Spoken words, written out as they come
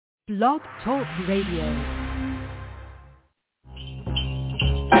Blog Talk Radio.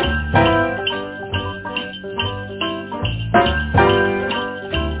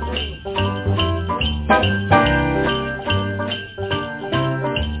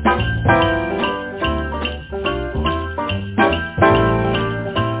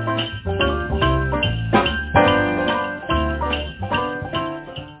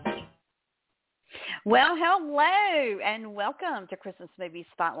 Well, hello, and welcome to Christmas Movie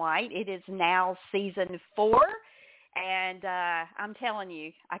Spotlight. It is now season 4, and I'm telling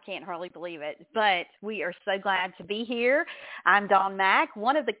you, I can't hardly believe it, but we are so glad to be here. I'm Dawn Mack,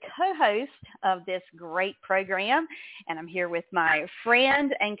 one of the co-hosts of this great program, and I'm here with my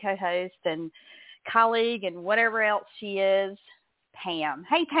friend and co-host and colleague and whatever else she is, Pam.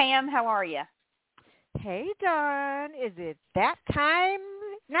 Hey, Pam, how are you? Hey, Dawn. Is it that time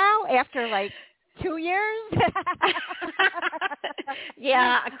now after like 2 years?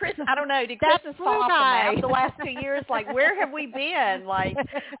 Yeah, Chris, I don't know. Did Christmas fall off the map the last 2 years? Like, where have we been? Like,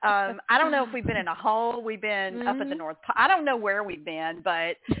 I don't know if we've been in a hole. We've been up at the North Pole. I don't know where we've been,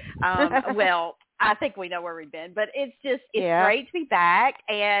 but, well, I think we know where we've been. But it's great to be back.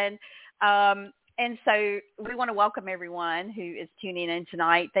 And so we want to welcome everyone who is tuning in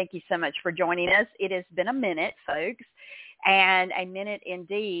tonight. Thank you so much for joining us. It has been a minute, folks. And a minute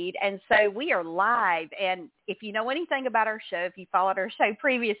indeed. And so we are live. And if you know anything about our show, if you followed our show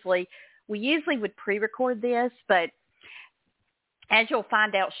previously, we usually would pre-record this, but as you'll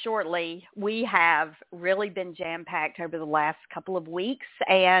find out shortly, we have really been jam-packed over the last couple of weeks.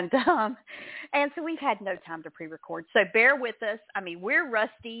 And so we've had no time to pre-record. So bear with us. I mean, we're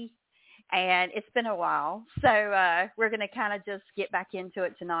rusty. And it's been a while, so we're going to kind of just get back into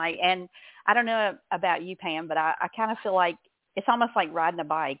it tonight. And I don't know about you, Pam, but I kind of feel like it's almost like riding a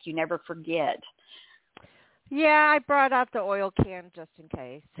bike. You never forget. Yeah, I brought out the oil can just in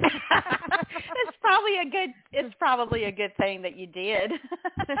case. It's probably a good thing that you did.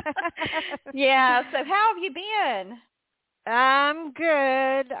 Yeah. So how have you been? I'm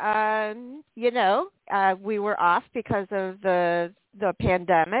good. We were off because of the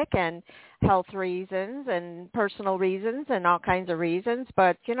pandemic and health reasons and personal reasons and all kinds of reasons.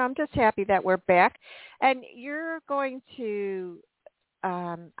 But, I'm just happy that we're back. And you're going to,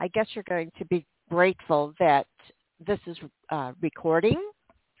 I guess you're going to be grateful that this is recording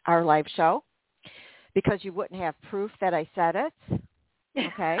our live show because you wouldn't have proof that I said it.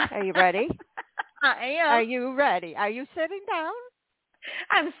 Okay. Are you ready? I am. Are you ready? Are you sitting down?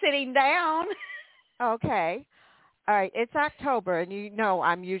 I'm sitting down. Okay. All right. It's October, and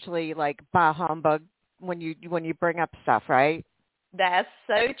I'm usually like bah humbug when you bring up stuff, right? That's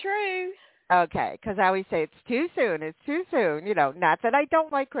so true. Okay, because I always say it's too soon. It's too soon. Not that I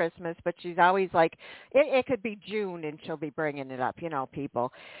don't like Christmas, but she's always like, it could be June, and she'll be bringing it up,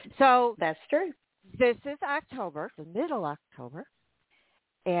 people. So that's true. This is October, the middle October.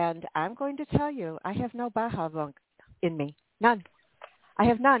 And I'm going to tell you, I have no bah humbug in me. None. I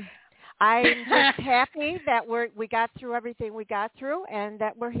have none. I'm just happy that we got through everything we got through and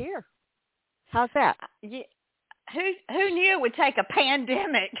that we're here. How's that? Yeah. Who knew it would take a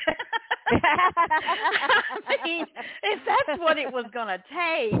pandemic? I mean, if that's what it was going to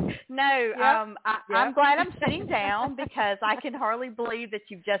take. No, I'm glad I'm sitting down because I can hardly believe that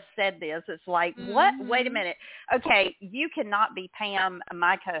you've just said this. It's like, what? Wait a minute. Okay, you cannot be Pam,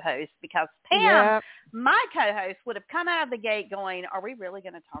 my co-host, because Pam, my co-host, would have come out of the gate going, are we really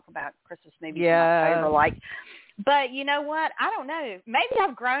going to talk about Christmas movies in October? But you know what? I don't know. Maybe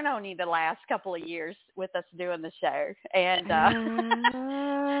I've grown on you the last couple of years with us doing the show. And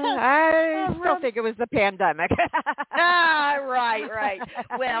I still think it was the pandemic. Right.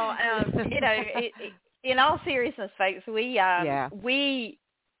 Well, in all seriousness, folks, we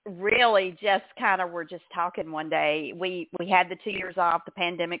really just kind of were just talking one day. We had the 2 years off. The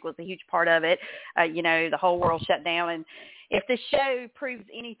pandemic was a huge part of it. The whole world shut down. And if the show proves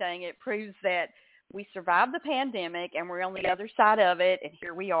anything, it proves that we survived the pandemic and we're on the other side of it, and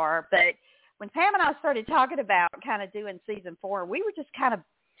here we are. But when Pam and I started talking about kind of doing season 4, we were just kind of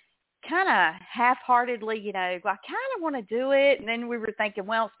half-heartedly, I kind of want to do it. And then we were thinking,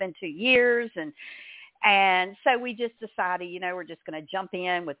 well, it's been 2 years. And so we just decided, we're just going to jump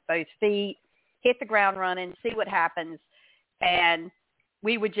in with both feet, hit the ground running, see what happens. And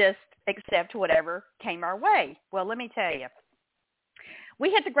we would just accept whatever came our way. Well, let me tell you, we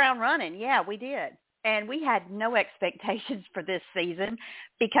hit the ground running. Yeah, we did. And we had no expectations for this season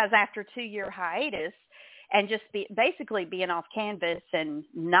because after 2-year hiatus and just basically being off canvas and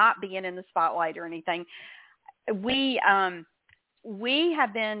not being in the spotlight or anything, we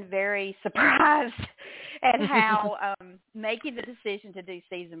have been very surprised and how making the decision to do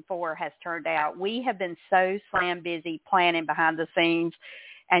season 4 has turned out. We have been so slam busy planning behind the scenes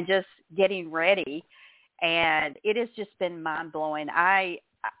and just getting ready, and it has just been mind-blowing.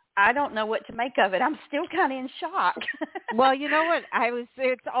 I don't know what to make of it. I'm still kind of in shock. Well, you know what?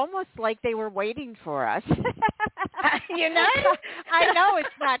 It's almost like they were waiting for us. You know? I know it's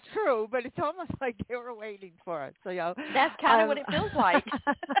not true, but it's almost like they were waiting for us. So, that's kind of what it feels like.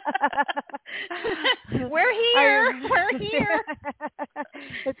 We're here. We're here.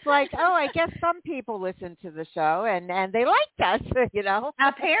 It's like, oh, I guess some people listen to the show and they liked us,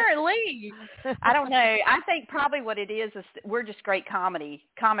 Apparently. I don't know. I think probably what it is we're just great comic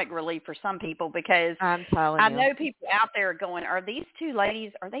relief for some people, because I'm telling you. I know people out there going, are these two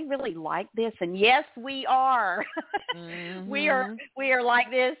ladies, are they really like this? And yes, we are. Mm-hmm. We are like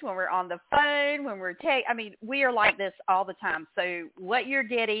this when we're on the phone, when we're we are like this all the time. So what you're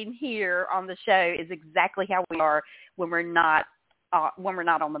getting here on the show is exactly how we are when we're not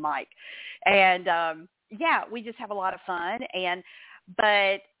on the mic. And we just have a lot of fun.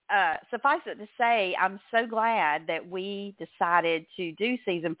 But suffice it to say, I'm so glad that we decided to do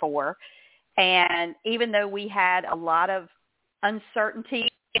season 4. And even though we had a lot of uncertainty,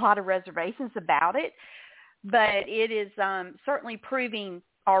 a lot of reservations about it, but it is certainly proving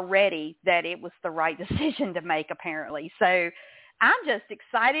already that it was the right decision to make, apparently. So I'm just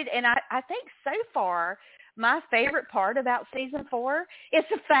excited. And I think so far, my favorite part about season 4 is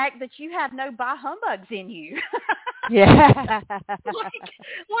the fact that you have no bah humbugs in you. Yeah.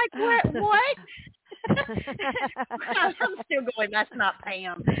 like what? I'm still going, that's not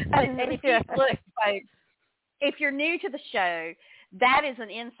Pam. And if you look, folks, if you're new to the show, that is an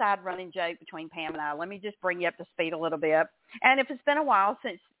inside running joke between Pam and I. Let me just bring you up to speed a little bit. And if it's been a while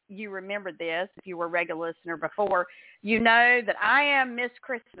since you remembered this, if you were a regular listener before, you know that I am Miss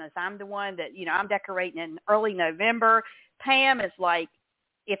Christmas. I'm the one that, I'm decorating in early November. Pam is like,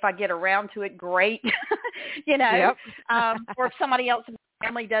 if I get around to it, great. Yep. Or if somebody else in the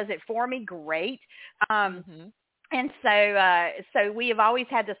family does it for me, great. Mm-hmm. And so we have always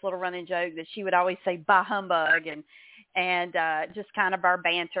had this little running joke that she would always say, bah humbug, and just kind of our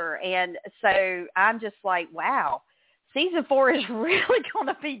banter. And so I'm just like, wow, season 4 is really going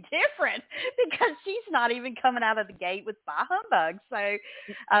to be different, because she's not even coming out of the gate with bah humbug. So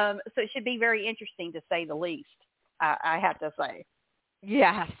it should be very interesting, to say the least, I have to say.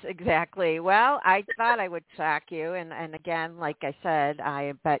 Yes, exactly. Well, I thought I would shock you, and again, like I said,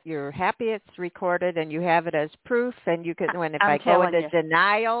 I bet you're happy it's recorded and you have it as proof, and you can, if I go into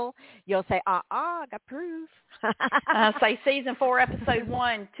denial, you'll say, I got proof. Say season 4, episode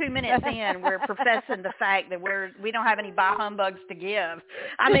 1, 2 minutes in, we're professing the fact that we don't have any bah humbugs to give.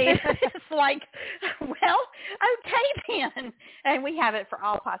 I mean, it's like, well, okay then. And we have it for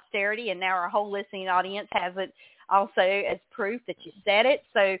all posterity, and now our whole listening audience has it also as proof that you said it.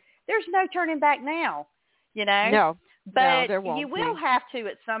 So there's no turning back now, No. But there won't you will have to,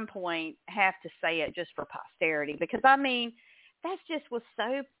 at some point, have to say it just for posterity, because, that's just was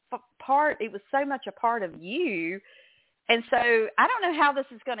so it was so much a part of you. And so I don't know how this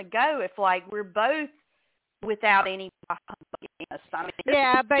is going to go if, we're both without any.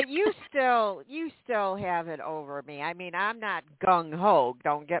 Yeah, but you still have it over me. I mean, I'm not gung ho.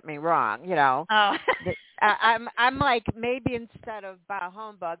 Don't get me wrong. Oh. I'm like, maybe instead of bah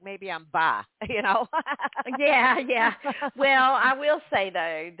humbug, maybe I'm bah. Yeah. Well, I will say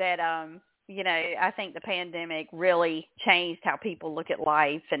though that I think the pandemic really changed how people look at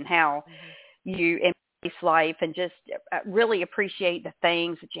life and how you embrace life, and just really appreciate the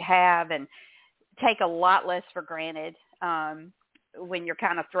things that you have and take a lot less for granted when you're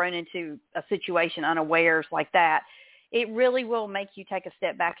kind of thrown into a situation unawares like that. It really will make you take a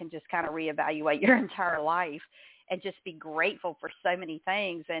step back and just kind of reevaluate your entire life and just be grateful for so many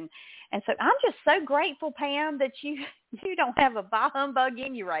things. And so I'm just so grateful, Pam, that you don't have a bah humbug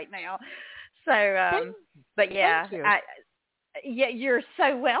in you right now. So, but yeah, you're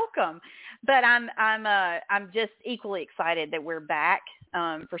so welcome. But I'm just equally excited that we're back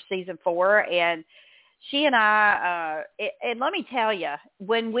for season 4, and she and I. And let me tell you,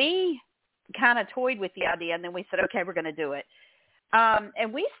 when we kind of toyed with the idea, and then we said, okay, we're going to do it,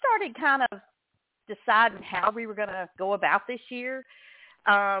 and we started kind of deciding how we were going to go about this year.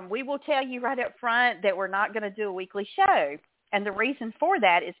 We will tell you right up front that we're not going to do a weekly show. And the reason for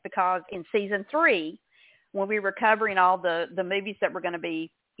that is because in season 3, when we were covering all the movies that were going to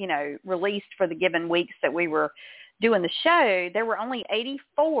be, released for the given weeks that we were doing the show, there were only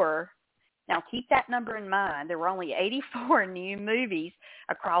 84. Now keep that number in mind. There were only 84 new movies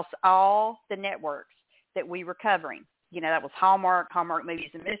across all the networks that we were covering. That was Hallmark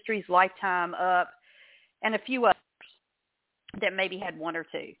Movies and Mysteries, Lifetime, Up, and a few others that maybe had one or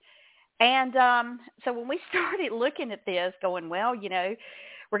two. And so when we started looking at this, going, well,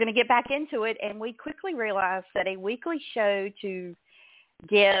 we're going to get back into it, and we quickly realized that a weekly show to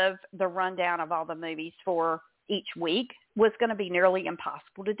give the rundown of all the movies for each week was going to be nearly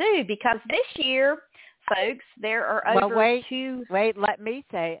impossible to do, because this year, folks, there are over Wait, let me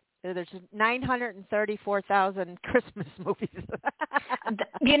say it. There's 934,000 Christmas movies.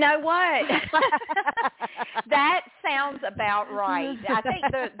 You know what? That sounds about right. I think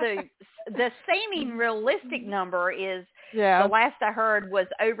the seeming realistic number is, the last I heard, was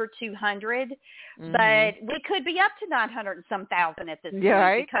over 200, but we could be up to 900 and some thousand at this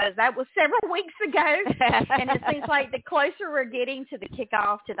point, because that was several weeks ago. And it seems like the closer we're getting to the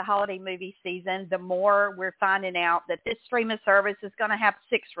kickoff to the holiday movie season, the more we're finding out that this streaming service is going to have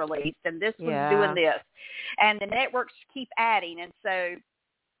 6 released, and this one's doing this, and the networks keep adding, and so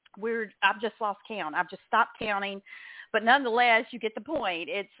I've just lost count. I've just stopped counting. But nonetheless, you get the point.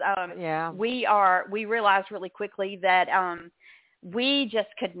 It's we realized really quickly that we just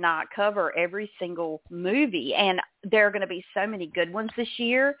could not cover every single movie, and there are going to be so many good ones this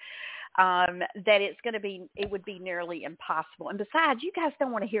year that it would be nearly impossible. And besides, you guys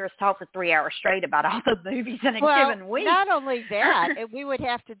don't want to hear us talk for 3 hours straight about all the movies in a given week. Not only that, we would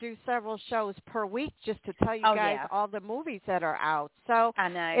have to do several shows per week just to tell you guys all the movies that are out. So I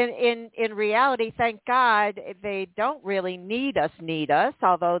know. In reality, thank God, they don't really need us,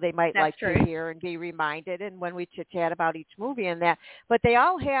 although they might like to hear and be reminded, and when we chit-chat about each movie and that. But they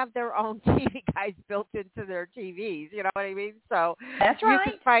all have their own TV guides built into their TVs, you know what I mean? So that's right.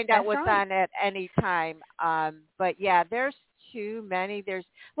 You can find out what's on at any time. But yeah, there's too many.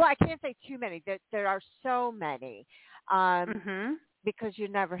 I can't say too many. There are so many. Because you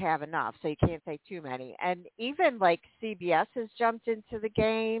never have enough, so you can't say too many. And even like CBS has jumped into the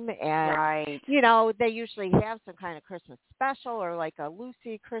game, and they usually have some kind of Christmas special, or like a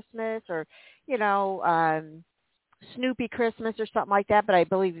Lucy Christmas, or Snoopy Christmas or something like that. But I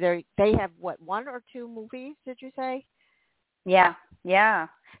believe they have 1 or 2 movies, did you say? Yeah.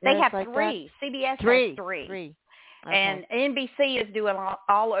 They have like 3. That? CBS has 3. Okay. And NBC is doing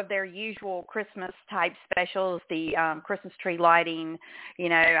all of their usual Christmas type specials, the Christmas tree lighting,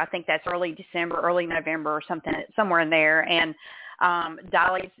 I think that's early December, early November or something, somewhere in there. And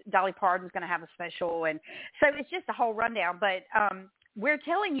Dolly Parton's going to have a special. And so it's just a whole rundown. But we're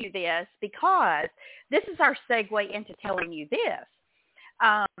telling you this because this is our segue into telling you this.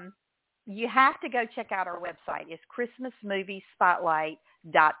 You have to go check out our website. It's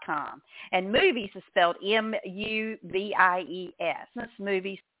ChristmasMoviesSpotlight.com. And movies is spelled MUVIES. That's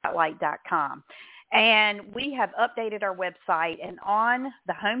moviespotlight.com. And we have updated our website, and on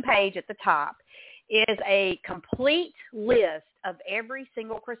the homepage at the top is a complete list of every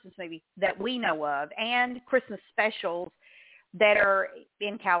single Christmas movie that we know of, and Christmas specials that are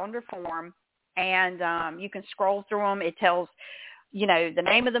in calendar form. And you can scroll through them. It tells the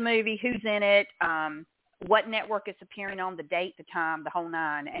name of the movie, who's in it, what network it's appearing on, the date, the time, the whole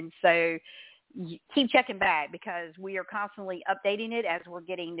nine. And so keep checking back, because we are constantly updating it as we're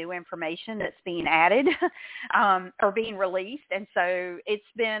getting new information that's being added or being released. And so it's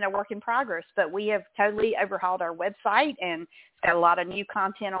been a work in progress, but we have totally overhauled our website, and it's got a lot of new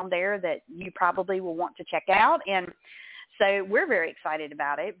content on there that you probably will want to check out. And so we're very excited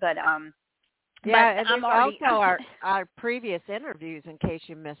about it. But and also our previous interviews, in case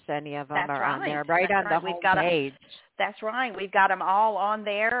you missed any of them, are on there, on the home page. That's right. We've got them all on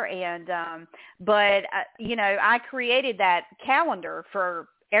there. And but I created that calendar for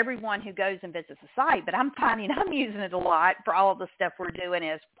everyone who goes and visits the site, but I'm finding I'm using it a lot for all of the stuff we're doing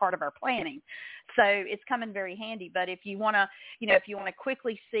as part of our planning. So it's coming very handy. But if you want to,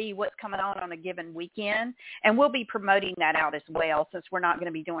 quickly see what's coming on a given weekend, and we'll be promoting that out as well, since we're not going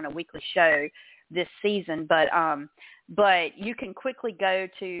to be doing a weekly show this season. But you can quickly go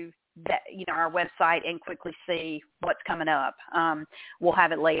to that, our website, and quickly see what's coming up. We'll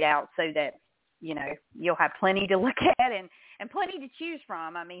have it laid out so that, you'll have plenty to look at and plenty to choose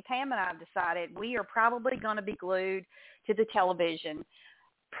from. I mean, Pam and I have decided we are probably going to be glued to the television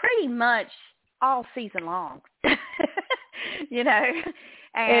pretty much all season long, and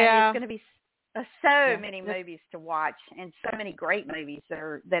it's going to be so many movies to watch, and so many great movies that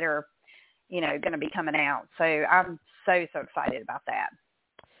are going to be coming out. So I'm so excited about that.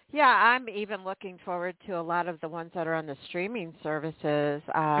 Yeah, I'm even looking forward to a lot of the ones that are on the streaming services.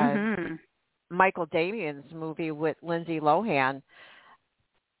 Michael Damian's movie with Lindsay Lohan.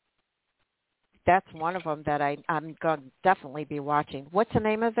 That's one of them that I'm going to definitely be watching. What's the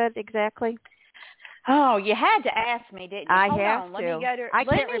name of it exactly? Oh, you had to ask me, didn't you? I Hold have on. to. Let me go to. I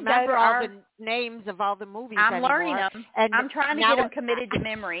can't remember all our. the names of all the movies I'm anymore. learning them. And I'm trying to get them committed to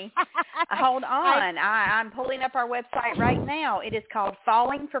memory. Hold on. I'm pulling up our website right now. It is called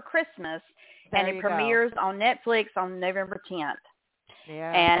Falling for Christmas, and it premieres on Netflix on November 10th.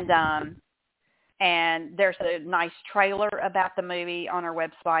 Yeah. And there's a nice trailer about the movie on our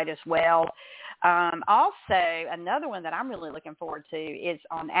website as well. Also, another one that I'm really looking forward to is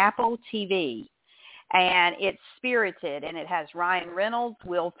on Apple TV. And it's Spirited, and it has Ryan Reynolds,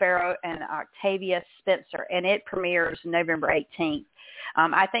 Will Ferrell, and Octavia Spencer, and it premieres November 18th.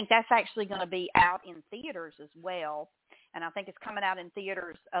 I think that's actually going to be out in theaters as well, and I think it's coming out in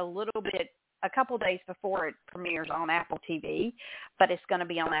theaters a couple days before it premieres on Apple TV, but it's going to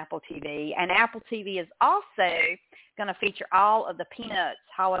be on Apple TV. And Apple TV is also going to feature all of the Peanuts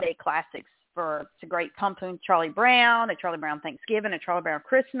holiday classics. It's a Great Pumpkin, Charlie Brown, a Charlie Brown Thanksgiving, a Charlie Brown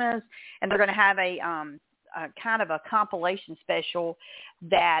Christmas, and they're going to have a kind of a compilation special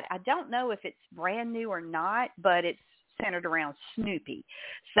that I don't know if it's brand new or not, but it's centered around Snoopy.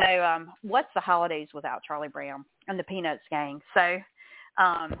 So what's the holidays without Charlie Brown and the Peanuts gang? So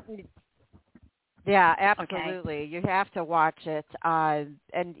yeah, absolutely. Okay. You have to watch it, and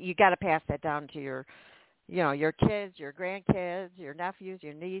you got to pass that down to your kids, your grandkids, your nephews,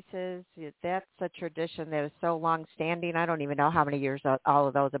 your nieces. That's a tradition that is so long-standing. I don't even know how many years all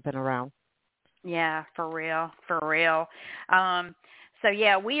of those have been around. Yeah, for real. So,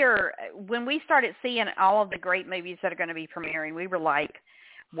 yeah, when we started seeing all of the great movies that are going to be premiering, we were like,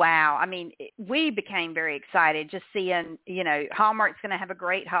 wow. I mean, we became very excited just seeing, Hallmark's going to have a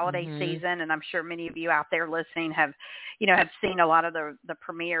great holiday season, and I'm sure many of you out there listening have seen a lot of the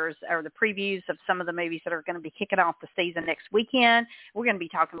premieres or the previews of some of the movies that are going to be kicking off the season next weekend. We're going to be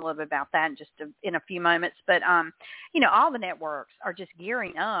talking a little bit about that in a few moments. But, all the networks are just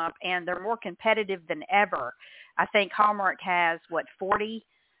gearing up, and they're more competitive than ever. I think Hallmark has, 40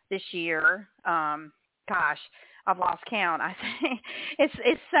 this year. Gosh, I've lost count. I think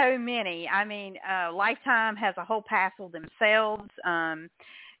it's so many. I mean, Lifetime has a whole passel themselves.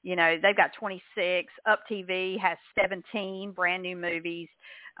 They've got 26. Up TV has 17 brand new movies.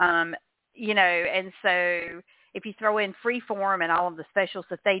 And so if you throw in Freeform and all of the specials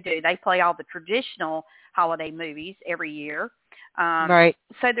that they do, they play all the traditional holiday movies every year. Right.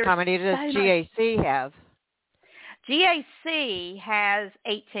 So there's how many does GAC have? GAC has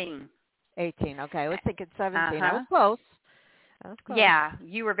 18. 18. Okay, I was thinking 17. I was close. Yeah,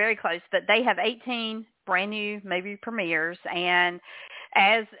 you were very close. But they have 18 brand new movie premieres. And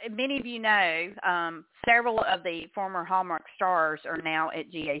as many of you know, several of the former Hallmark stars are now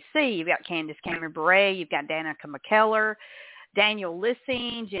at GAC. You've got Candace Cameron Bure. You've got Danica McKellar, Daniel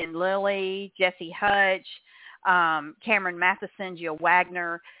Lissing, Jen Lilly, Jesse Hutch, Cameron Matheson, Jill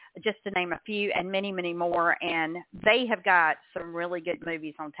Wagner, just to name a few, and many, many more. And they have got some really good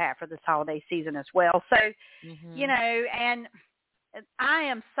movies on tap for this holiday season as well. So, and I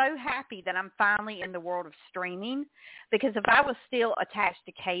am so happy that I'm finally in the world of streaming, because if I was still attached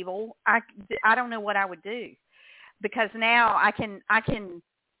to cable, I don't know what I would do, because now I can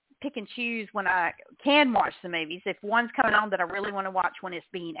pick and choose when I can watch the movies. If one's coming on that I really want to watch when it's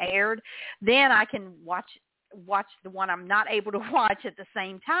being aired, then I can watch the one I'm not able to watch at the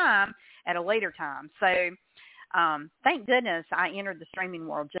same time at a later time. So thank goodness I entered the streaming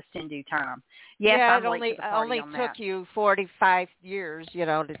world just in due time. Yes, yeah, I'm late to the party only on took that. you 45 years, to do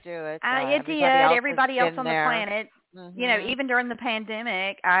it. It did. Everybody else on the planet, Mm-hmm. Even during the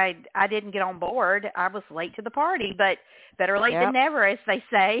pandemic, I didn't get on board. I was late to the party, but better late than never, as they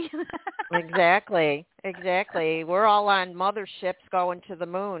say. Exactly. We're all on motherships going to the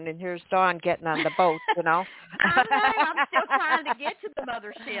moon, and here's Dawn getting on the boat, I know. I'm still trying to get to the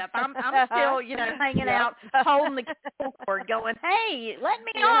mothership. I'm still, hanging out, holding the cable cord, going, "Hey, let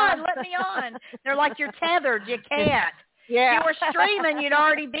me on." They're like, "You're tethered. You can't." Yeah. If you were streaming, you'd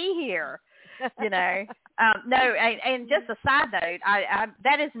already be here. No, and just a side note, I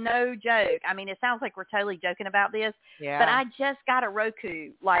that is no joke. I mean, it sounds like we're totally joking about this, but I just got a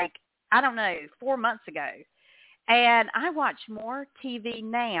Roku, 4 months ago, and I watch more TV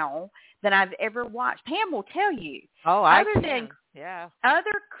now than I've ever watched. Pam will tell you. Oh, other than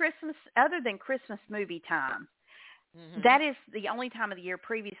Christmas movie time, that is the only time of the year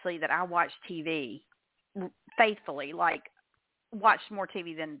previously that I watched TV faithfully, watched more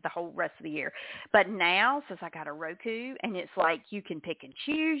TV than the whole rest of the year. But now, since I got a Roku, and it's like you can pick and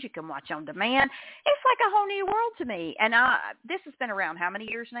choose, you can watch on demand, it's like a whole new world to me. And this has been around how many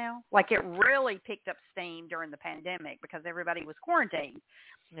years now? It really picked up steam during the pandemic because everybody was quarantined.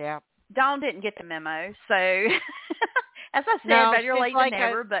 Yeah. Dawn didn't get the memo, so as I said, better late than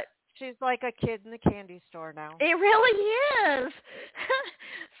never. But she's like a kid in the candy store now. It really is.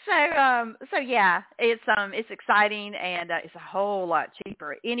 So yeah, it's exciting, and it's a whole lot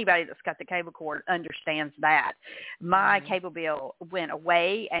cheaper. Anybody that's got the cable cord understands that. My cable bill went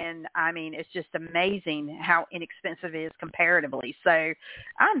away, and I mean, it's just amazing how inexpensive it is comparatively. So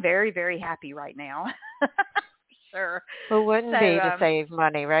I'm very, very happy right now. Sure. Who wouldn't be to save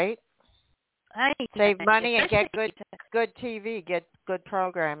money, right? Save money and get good TV, get good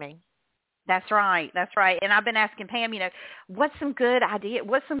programming. That's right. That's right. And I've been asking Pam, what's some good idea?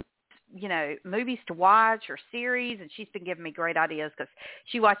 What's some, movies to watch or series? And she's been giving me great ideas because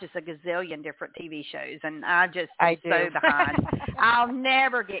she watches a gazillion different TV shows, and I am so behind. I'll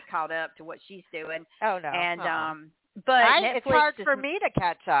never get caught up to what she's doing. Oh no. And but it's hard for me to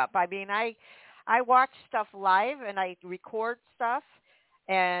catch up. I mean, I watch stuff live and I record stuff.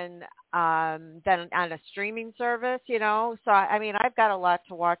 And then on a streaming service, So, I mean, I've got a lot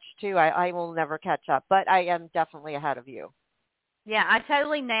to watch, too. I will never catch up, but I am definitely ahead of you. Yeah, I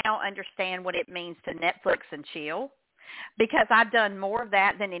totally now understand what it means to Netflix and chill, because I've done more of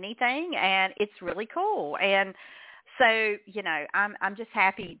that than anything, and it's really cool. And so, I'm just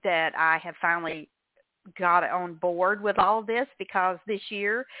happy that I have finally got on board with all of this, because this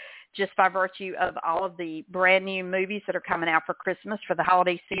year, just by virtue of all of the brand new movies that are coming out for Christmas for the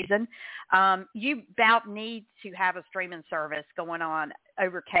holiday season, you about need to have a streaming service going on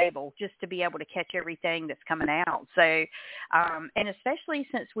over cable just to be able to catch everything that's coming out. So, and especially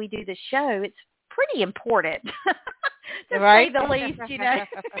since we do this show, it's pretty important to say the least,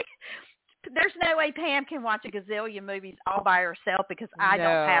 There's no way Pam can watch a gazillion movies all by herself, because I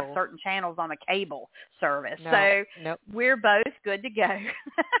don't have certain channels on a cable service. So we're both good to go.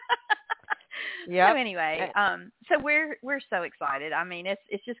 Yep. So anyway, so we're so excited. I mean,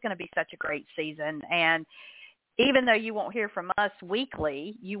 it's just going to be such a great season. And even though you won't hear from us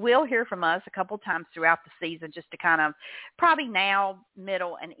weekly, you will hear from us a couple times throughout the season, just to kind of probably now,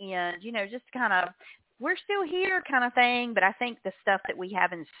 middle, and end, just kind of, we're still here kind of thing. But I think the stuff that we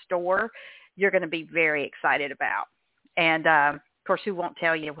have in store, you're going to be very excited about. And, of course, we won't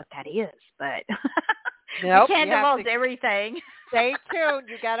tell you what that is, but we can't divulge everything. Stay tuned.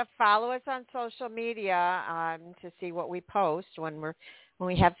 You got to follow us on social media to see what we post when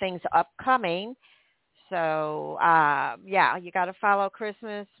we have things upcoming. So, you got to follow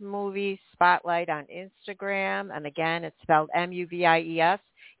Christmas Movie Spotlight on Instagram. And, again, it's spelled MUVIES.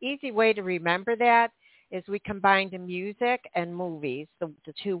 Easy way to remember that is we combined music and movies, the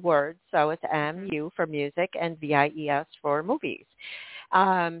two words. So it's MU for music and VIES for movies.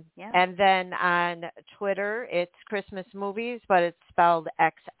 And then on Twitter, it's Christmas Movies, but it's spelled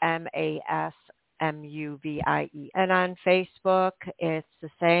XMASMUVIE. And on Facebook, it's the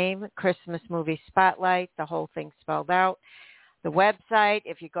same, Christmas Movie Spotlight, the whole thing spelled out. The website,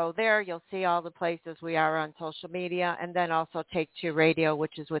 if you go there, you'll see all the places we are on social media, and then also Take Two Radio,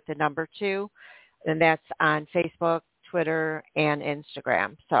 which is with the number 2. And that's on Facebook, Twitter, and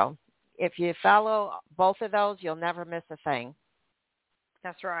Instagram. So if you follow both of those, you'll never miss a thing.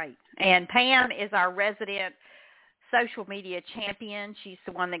 That's right. And Pam is our resident social media champion. She's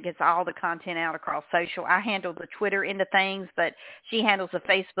the one that gets all the content out across social. I handle the Twitter end of things, but she handles the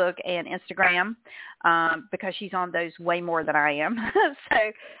Facebook and Instagram because she's on those way more than I am. So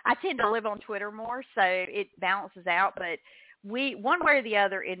I tend to live on Twitter more, so it balances out. But we, one way or the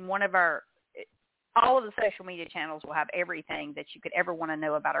other, in one of our all of the social media channels will have everything that you could ever want to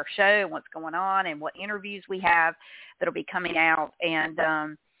know about our show and what's going on and what interviews we have that'll be coming out. And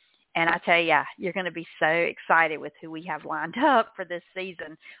I tell you, you're going to be so excited with who we have lined up for this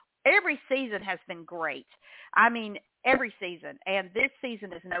season. Every season has been great. I mean, every season. And this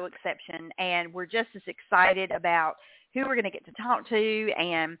season is no exception. And we're just as excited about who we're going to get to talk to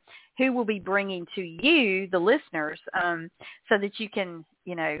and who we'll be bringing to you, the listeners, so that you can,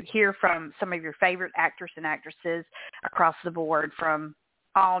 hear from some of your favorite actors and actresses across the board from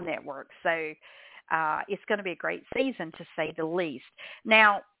all networks. So it's going to be a great season, to say the least.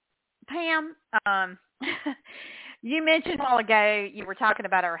 Now, Pam, you mentioned a while ago, you were talking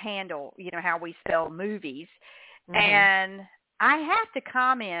about our handle, how we spell MuVies. Mm-hmm. And I have to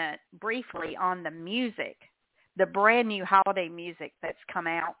comment briefly on the music, the brand new holiday music that's come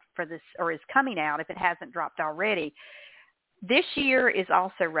out for this, or is coming out if it hasn't dropped already. This year is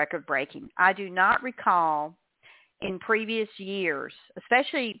also record-breaking. I do not recall in previous years,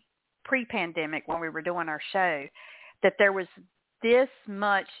 especially pre-pandemic when we were doing our show, that there was this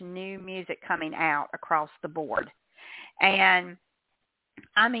much new music coming out across the board. And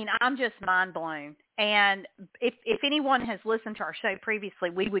I mean, I'm just mind blown. And if anyone has listened to our show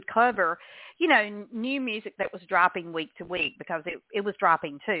previously, we would cover, new music that was dropping week to week because it was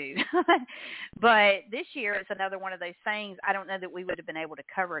dropping too. But this year it's another one of those things. I don't know that we would have been able to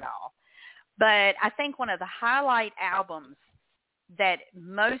cover it all. But I think one of the highlight albums that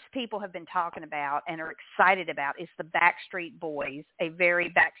most people have been talking about and are excited about is the Backstreet Boys, A Very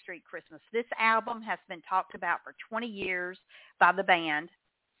Backstreet Christmas. This album has been talked about for 20 years by the band.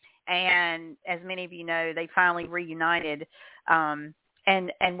 And as many of you know, they finally reunited and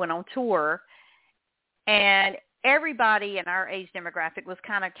went on tour. And everybody in our age demographic was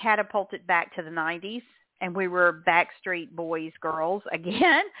kind of catapulted back to the 90s. And we were Backstreet Boys girls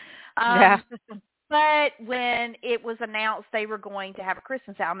again. Yeah. But when it was announced they were going to have a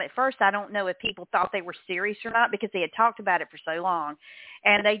Christmas album, at first I don't know if people thought they were serious or not because they had talked about it for so long.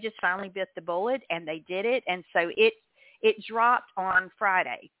 And they just finally bit the bullet and they did it. And so it dropped on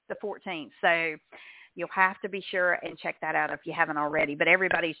Friday, the 14th. So you'll have to be sure and check that out if you haven't already. But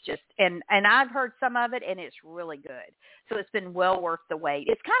everybody's just, and I've heard some of it, and it's really good. So it's been well worth the wait.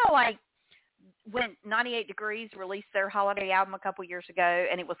 It's kind of like when 98 Degrees released their holiday album a couple years ago,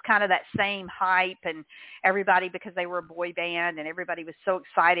 and it was kind of that same hype, and everybody, because they were a boy band, and everybody was so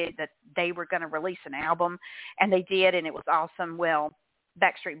excited that they were going to release an album, and they did, and it was awesome. Well,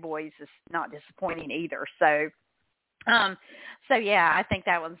 Backstreet Boys is not disappointing either. So yeah, I think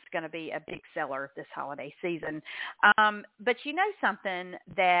that one's going to be a big seller this holiday season. But you know something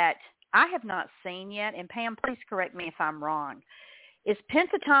that I have not seen yet, and Pam, please correct me if I'm wrong, is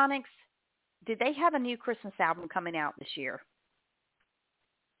Pentatonix. Did they have a new Christmas album coming out this year?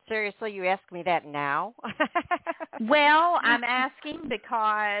 Seriously, you ask me that now? Well, I'm asking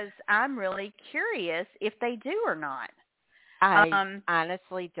because I'm really curious if they do or not. I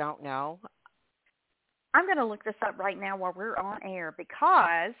honestly don't know. I'm going to look this up right now while we're on air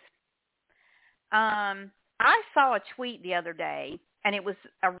because I saw a tweet the other day, and it was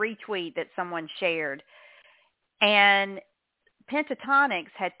a retweet that someone shared, and Pentatonix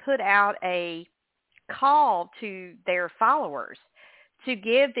had put out a call to their followers to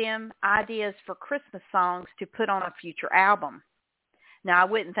give them ideas for Christmas songs to put on a future album. Now, I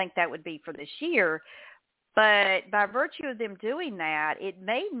wouldn't think that would be for this year, but by virtue of them doing that, it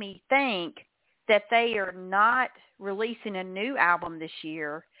made me think that they are not releasing a new album this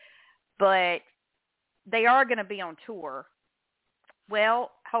year, but they are going to be on tour.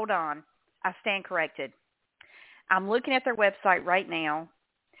 Well, hold on. I stand corrected. I'm looking at their website right now,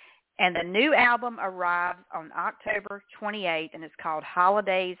 and the new album arrives on October 28th, and it's called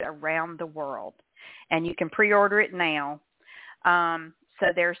Holidays Around the World. And you can pre-order it now. So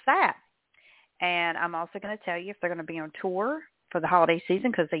there's that. And I'm also going to tell you if they're going to be on tour for the holiday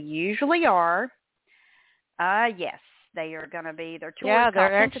season, because they usually are. Yes, they are going to be. Their tour. Yeah,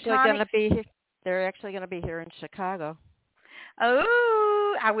 they're actually going to be. They're actually going to be here in Chicago.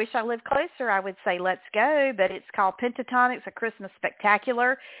 Oh, I wish I lived closer. I would say let's go, but it's called Pentatonix, A Christmas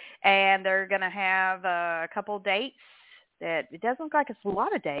Spectacular, and they're going to have a couple dates. That it doesn't look like it's a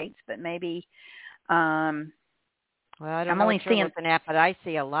lot of dates, but maybe. Well, I don't I'm know only what you're seeing looking at, but I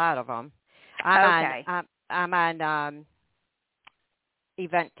see a lot of them. Okay. I'm on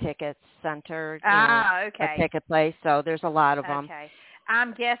Event Tickets Center. Okay. A ticket place, so there's a lot of them. Okay.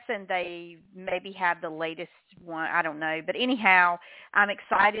 I'm guessing they maybe have the latest one. I don't know. But anyhow, I'm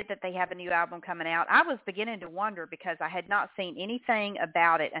excited that they have a new album coming out. I was beginning to wonder because I had not seen anything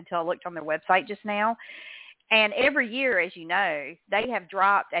about it until I looked on their website just now. And every year, as you know, they have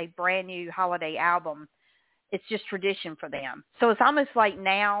dropped a brand new holiday album. It's just tradition for them. So it's almost like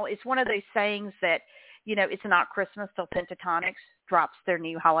now it's one of those things that, it's not Christmas till Pentatonix drops their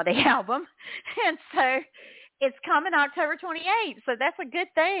new holiday album. And so it's coming October 28th. So that's a good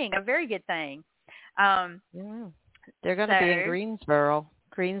thing, a very good thing. Yeah. They're going to be in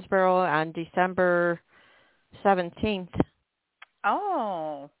Greensboro on December 17th.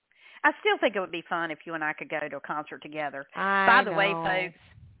 Oh, I still think it would be fun if you and I could go to a concert together. By the way, folks,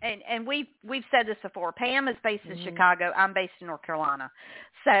 and we've said this before. Pam is based in Chicago. I'm based in North Carolina,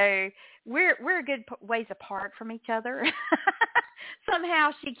 so we're a good ways apart from each other.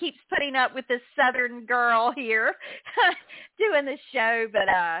 Somehow she keeps putting up with this Southern girl here doing this show,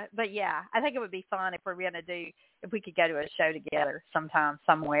 but yeah, I think it would be fun if we could go to a show together sometime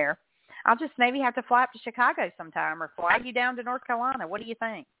somewhere. I'll just maybe have to fly up to Chicago sometime or fly you down to North Carolina. What do you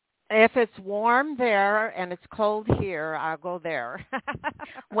think? If it's warm there and it's cold here, I'll go there.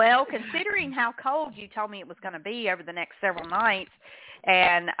 Well, considering how cold you told me it was going to be over the next several nights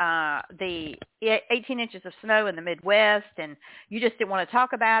and the 18 inches of snow in the Midwest, and you just didn't want to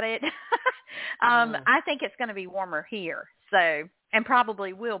talk about it, I think it's going to be warmer here. So and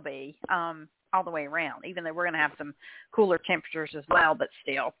probably will be all the way around, even though we're going to have some cooler temperatures as well, but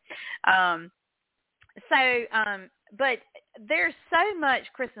still. But there's so much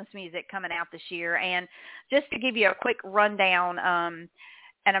Christmas music coming out this year, and just to give you a quick rundown, and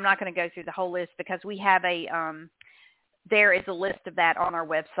I'm not going to go through the whole list because we have there is a list of that on our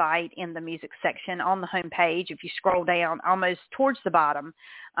website in the music section on the home page. If you scroll down almost towards the bottom,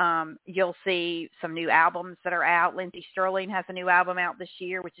 you'll see some new albums that are out. Lindsey Sterling has a new album out this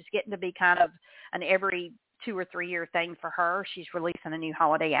year, which is getting to be kind of an every 2 or 3 year thing for her. She's releasing a new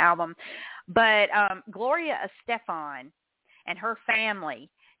holiday album. But Gloria Estefan and her family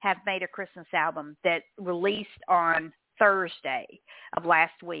have made a Christmas album that released on Thursday of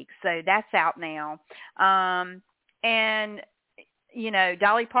last week. So that's out now. And, you know,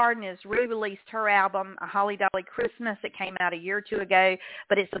 Dolly Parton has re-released her album, A Holly Dolly Christmas. It came out a year or two ago,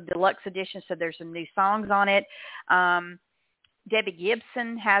 but it's a deluxe edition, so there's some new songs on it. Debbie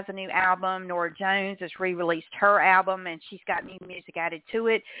Gibson has a new album. Norah Jones has re-released her album, and she's got new music added to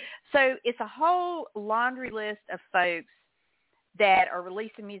it. So it's a whole laundry list of folks that are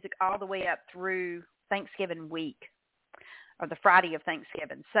releasing music all the way up through Thanksgiving week, or the Friday of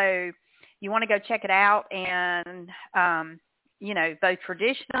Thanksgiving. So you want to go check it out, and, you know, both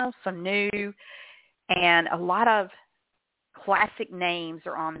traditional, some new, and a lot of classic names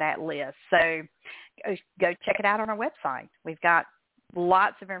are on that list. So go check it out on our website. We've got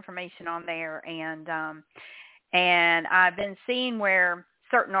lots of information on there, and I've been seeing where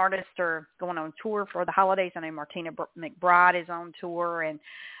certain artists are going on tour for the holidays. I know Martina McBride is on tour, and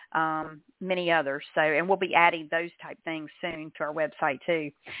many others. So, and we'll be adding those type things soon to our website too.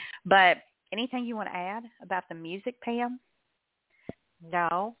 But anything you want to add about the music, Pam?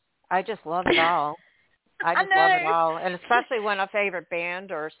 No, I just love it all. I just love it all, and especially when a favorite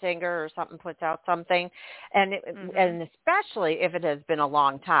band or singer or something puts out something, and and especially if it has been a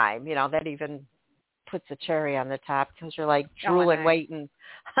long time, you know, that even puts a cherry on the top because you're like drooling, waiting.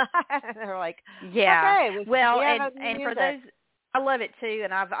 They're like, yeah, okay, well, and for those. I love it too,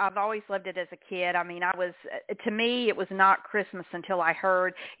 and I've always loved it as a kid. I mean, to me, it was not Christmas until I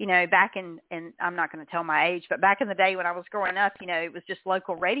heard, you know, back in I'm not going to tell my age, but back in the day when I was growing up, you know, it was just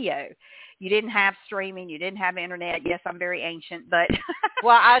local radio. You didn't have streaming, you didn't have internet. Yes, I'm very ancient, but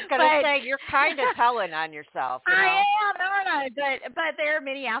well, I was going to say you're kind of telling on yourself. You know? I am, but there are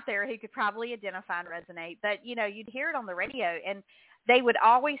many out there who could probably identify and resonate. But you know, you'd hear it on the radio, and they would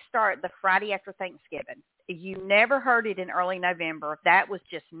always start the Friday after Thanksgiving. You never heard it in early November. That was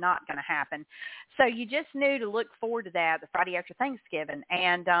just not going to happen. So you just knew to look forward to that the Friday after Thanksgiving,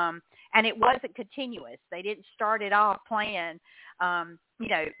 and it wasn't continuous. They didn't start it off playing, you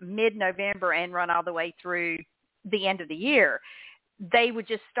know, mid-November and run all the way through the end of the year. They would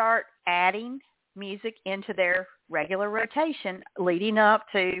just start adding music into their regular rotation leading up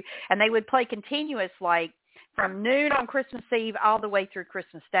to, and they would play continuous, like from noon on Christmas Eve all the way through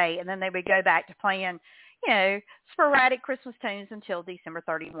Christmas Day, and then they would go back to playing, you know, sporadic Christmas tunes until December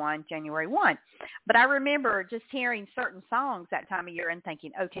 31, January 1. But I remember just hearing certain songs that time of year and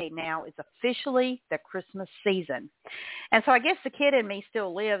thinking, okay, now is officially the Christmas season. And so I guess the kid in me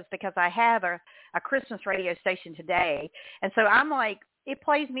still lives because I have a Christmas radio station today. And so I'm like, it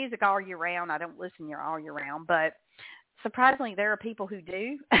plays music all year round. I don't listen here all year round, but surprisingly, there are people who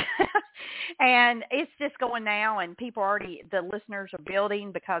do. And it's just going now, and people already, the listeners are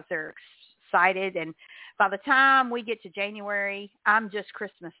building because they're excited. And by the time we get to January, I'm just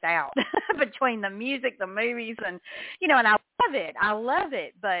Christmased out between the music, the movies, and, you know, and I love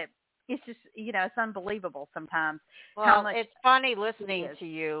it. But it's just, you know, it's unbelievable sometimes. Well, it's funny listening to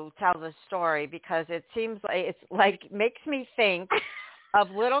you tell the story because it seems like makes me think of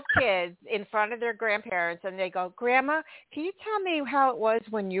little kids in front of their grandparents, and they go, Grandma, can you tell me how it was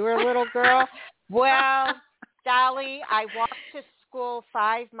when you were a little girl? Well, Dolly, I walked to school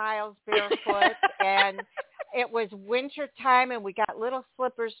 5 miles barefoot, and it was winter time, and we got little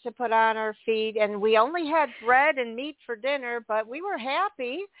slippers to put on our feet, and we only had bread and meat for dinner, but we were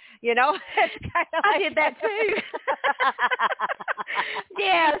happy, you know. It's kind of I did that too.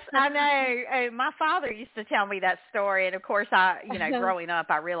 Yes, I know. My father used to tell me that story, and of course, growing up,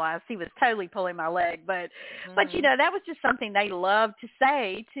 I realized he was totally pulling my leg. But you know, that was just something they loved to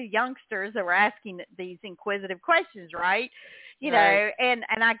say to youngsters that were asking these inquisitive questions, right? You know, and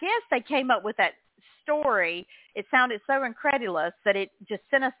I guess they came up with that story. It sounded so incredulous that it just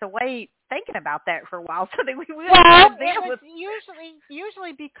sent us away thinking about that for a while, so that we would Well, it was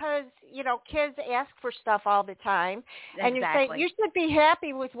usually because, kids ask for stuff all the time, and you say, you should be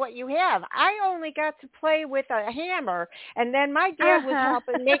happy with what you have. I only got to play with a hammer, and then my dad was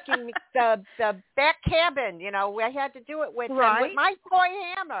helping making the back cabin, I had to do it with him with my toy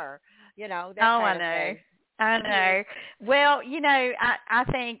hammer, that kind of thing. I know. Well, I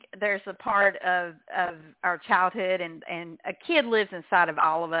think there's a part of our childhood, and a kid lives inside of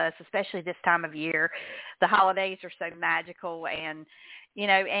all of us, especially this time of year. The holidays are so magical, and,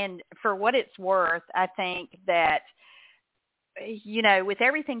 and for what it's worth, I think that, with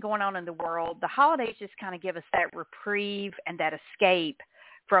everything going on in the world, the holidays just kind of give us that reprieve and that escape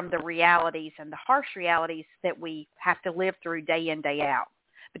from the realities and the harsh realities that we have to live through day in, day out,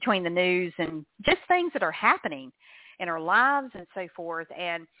 between the news and just things that are happening in our lives and so forth.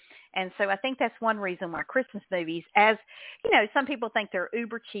 And so I think that's one reason why Christmas movies, as, some people think they're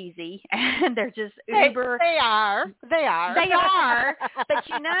uber cheesy and they're just uber. They are. They are. But,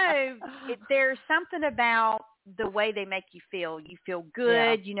 there's something about the way they make you feel. You feel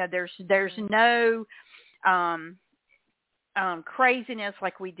good. Yeah. There's no craziness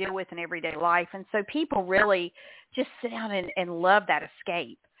like we deal with in everyday life. And so people really just sit down and love that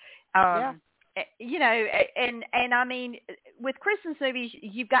escape. And I mean, with Christmas movies,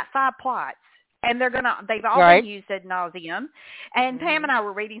 you've got 5 plots, and they've all been used ad nauseum. And Pam and I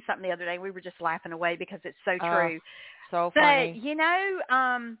were reading something the other day. We were just laughing away because it's so true. So funny.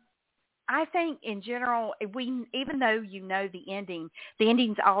 But, I think in general, even though the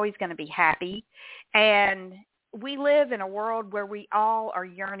ending's always going to be happy, and we live in a world where we all are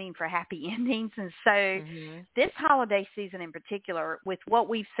yearning for happy endings. And so this holiday season in particular, with what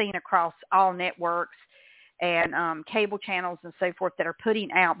we've seen across all networks and cable channels and so forth that are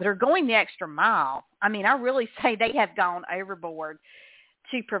going the extra mile. I mean, I really say they have gone overboard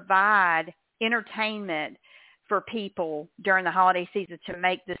to provide entertainment for people during the holiday season to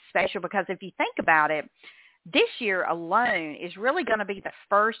make this special. Because if you think about it, this year alone is really going to be the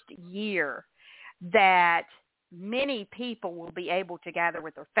first year that many people will be able to gather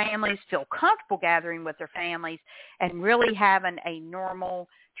with their families, feel comfortable gathering with their families, and really having a normal,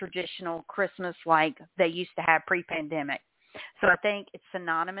 traditional Christmas like they used to have pre-pandemic. So I think it's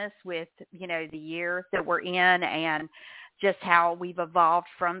synonymous with, the year that we're in, and just how we've evolved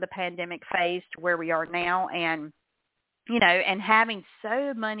from the pandemic phase to where we are now. And, and having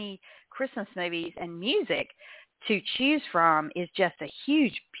so many Christmas movies and music to choose from is just a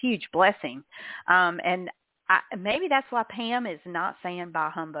huge, huge blessing. And maybe that's why Pam is not saying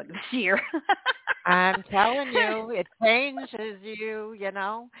bah humbug this year. I'm telling you, it changes you,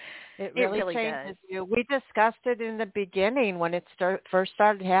 It really changes you. We discussed it in the beginning when it first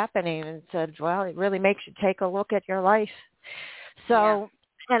started happening, and said, well, it really makes you take a look at your life. So,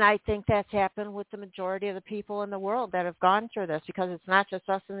 and I think that's happened with the majority of the people in the world that have gone through this, because it's not just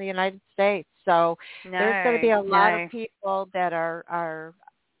us in the United States. So there's going to be a lot of people that are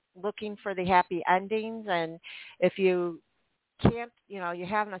looking for the happy endings. And if you can't, you're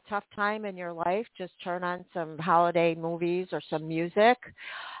having a tough time in your life, just turn on some holiday movies or some music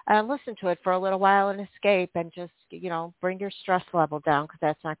and listen to it for a little while and escape, and just, bring your stress level down, because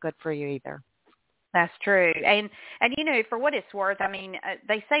that's not good for you either. That's true. And for what it's worth, I mean,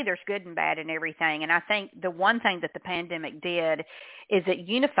 they say there's good and bad in everything. And I think the one thing that the pandemic did is it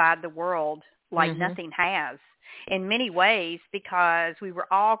unified the world like nothing has in many ways, because we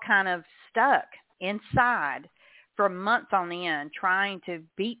were all kind of stuck inside for months on end trying to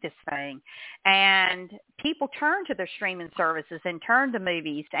beat this thing. And people turned to their streaming services and turned to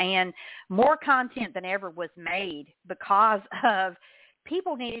movies, and more content than ever was made because of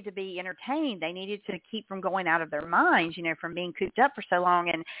people needed to be entertained. They needed to keep from going out of their minds, from being cooped up for so long.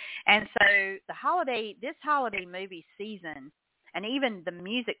 And so this holiday movie season, and even the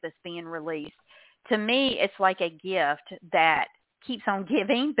music that's being released, to me, it's like a gift that keeps on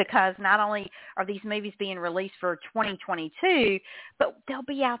giving, because not only are these movies being released for 2022, but they'll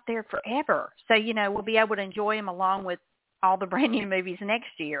be out there forever. So, we'll be able to enjoy them along with all the brand new movies next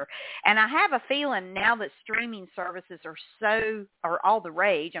year. And I have a feeling now that streaming services are all the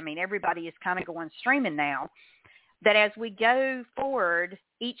rage. I mean, everybody is kind of going streaming now, that as we go forward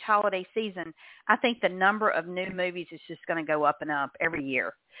each holiday season, I think the number of new movies is just going to go up and up every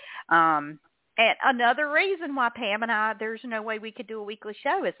year. And another reason why Pam and I, there's no way we could do a weekly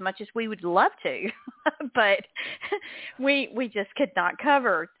show as much as we would love to, but we just could not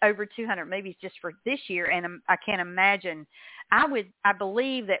cover over 200 movies just for this year. And I can't imagine. I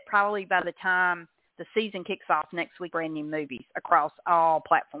believe that probably by the time the season kicks off next week, brand new movies across all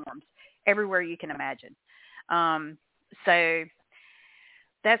platforms, everywhere you can imagine. So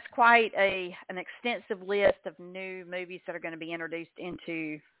that's quite an extensive list of new movies that are going to be introduced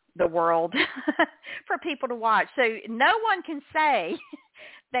into the world for people to watch. So no one can say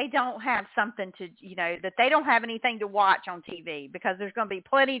they don't have something to, that they don't have anything to watch on TV, because there's going to be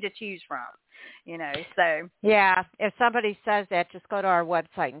plenty to choose from, so. Yeah, if somebody says that, just go to our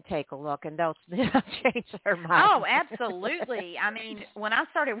website and take a look, and they'll change their mind. Oh, absolutely. I mean, when I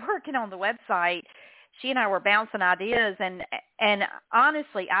started working on the website, she and I were bouncing ideas, and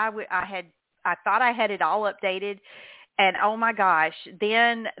honestly, I thought I had it all updated, and oh my gosh,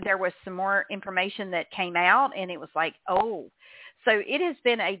 then there was some more information that came out, and it was like, oh. So it has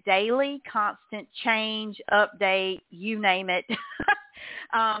been a daily, constant change, update, you name it.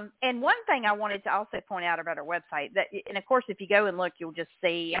 And one thing I wanted to also point out about our website, and of course, if you go and look, you'll just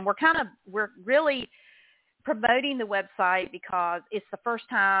see, and we're really promoting the website because it's the first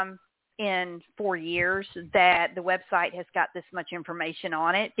time in 4 years that the website has got this much information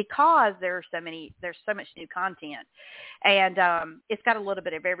on it, because there's so much new content, and it's got a little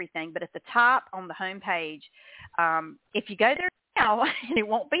bit of everything. But at the top on the homepage, if you go there now, and it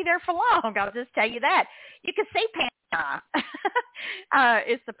won't be there for long, I'll just tell you that, you can see Pam.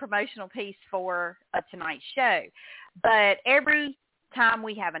 It's the promotional piece for tonight's show. But every time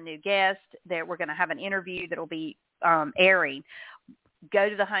we have a new guest that we're going to have an interview that will be airing, go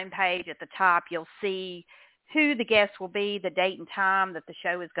to the homepage at the top. You'll see who the guest will be, the date and time that the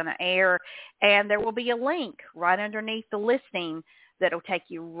show is going to air, and there will be a link right underneath the listing that will take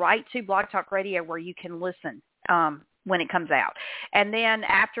you right to Blog Talk Radio, where you can listen when it comes out. And then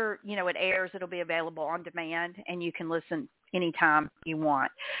after, it airs, it'll be available on demand, and you can listen anytime you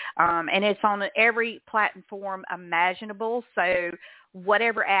want. And it's on every platform imaginable. So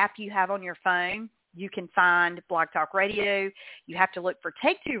whatever app you have on your phone, you can find Blog Talk Radio. You have to look for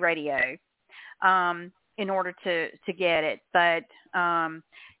Take Two Radio in order to get it, but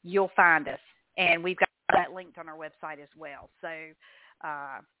you'll find us, and we've got that linked on our website as well. So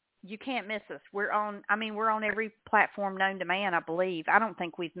you can't miss us. We're on every platform known to man, I believe. I don't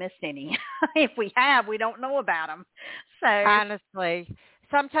think we've missed any. If we have, we don't know about them. So honestly,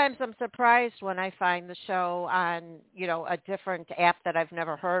 sometimes I'm surprised when I find the show on, a different app that I've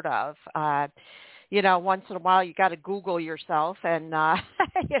never heard of. Once in a while you got to Google yourself, and,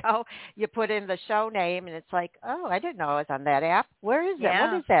 you put in the show name, and it's like, oh, I didn't know I was on that app. Where is it?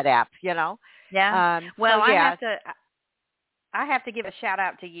 What is that app? Yeah. Well, yeah. I have to give a shout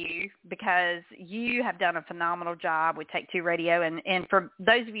out to you, because you have done a phenomenal job with Take Two Radio. And for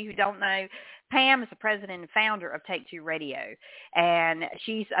those of you who don't know, Pam is the president and founder of Take Two Radio, and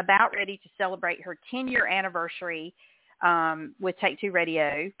she's about ready to celebrate her 10-year anniversary with Take Two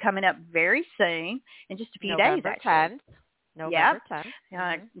Radio, coming up very soon, in just a few days, actually. November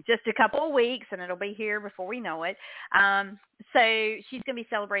 10th. Just a couple of weeks, and it'll be here before we know it. So she's going to be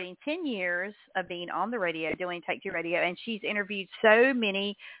celebrating 10 years of being on the radio, doing Take Two Radio, and she's interviewed so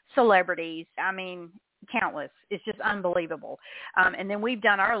many celebrities. I mean, countless. It's just unbelievable. And then we've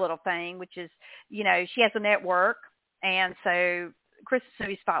done our little thing, which is, she has a network, and so Christmas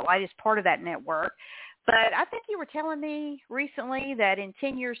Movie Spotlight is part of that network. But I think you were telling me recently that in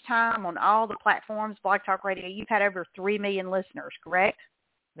 10 years' time, on all the platforms, Blog Talk Radio, you've had over 3 million listeners, correct?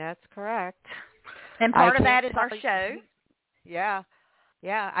 That's correct. And part of that is our show. Yeah.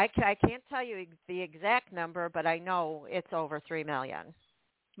 I can't tell you the exact number, but I know it's over 3 million.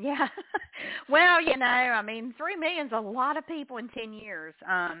 Yeah. Well, 3 million is a lot of people in 10 years,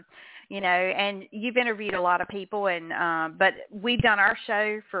 and you've interviewed a lot of people, and but we've done our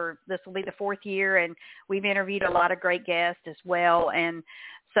show this will be the 4th year, and we've interviewed a lot of great guests as well. And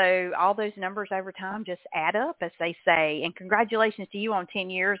so all those numbers over time just add up, as they say. And congratulations to you on 10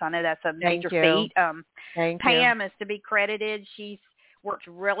 years. I know that's a major feat. Pam is to be credited. She's worked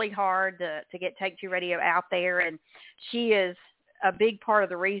really hard to get Take Two Radio out there, and she is a big part of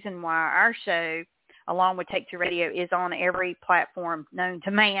the reason why our show, along with Take Two Radio, is on every platform known to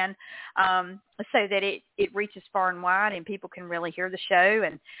man, so that it reaches far and wide, and people can really hear the show.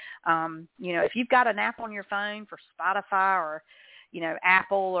 And, if you've got an app on your phone for Spotify or,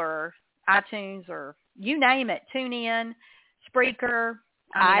 Apple or iTunes or you name it, TuneIn, Spreaker,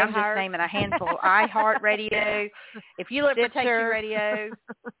 I'm just naming a handful. iHeartRadio. If you look for Take Two Radio,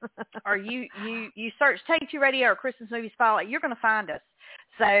 or you search Take Two Radio or Christmas Movie Spotlight, you're going to find us.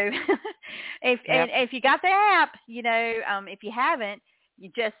 So if you got the app, if you haven't, you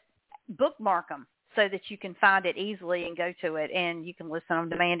just bookmark them so that you can find it easily and go to it, and you can listen on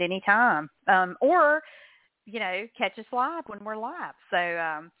demand anytime. Or catch us live when we're live.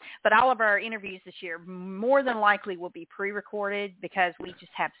 So, but all of our interviews this year more than likely will be pre-recorded, because we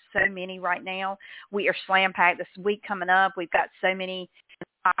just have so many right now. We are slam-packed this week coming up. We've got so many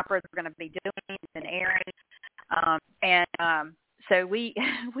operas we're going to be doing and airing. So we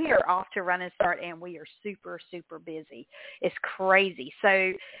are off to run and start, and we are super, super busy. It's crazy.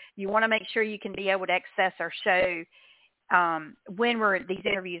 So you want to make sure you can be able to access our show when these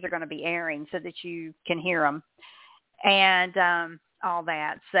interviews are going to be airing so that you can hear them and all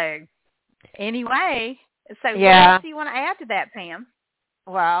that. So anyway, what else do you want to add to that, Pam?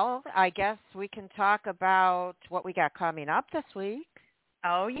 Well, I guess we can talk about what we got coming up this week.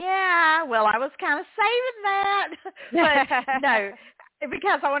 Oh, yeah. Well, I was kind of saving that. But no,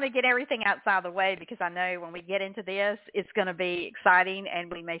 because I want to get everything outside the way, because I know when we get into this, it's going to be exciting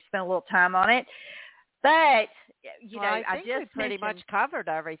and we may spend a little time on it. But, I think we pretty much covered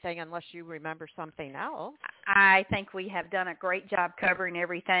everything unless you remember something else. I think we have done a great job covering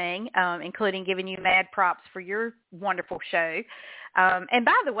everything, including giving you mad props for your wonderful show. And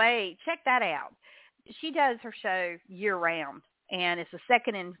by the way, check that out. She does her show year-round, and it's the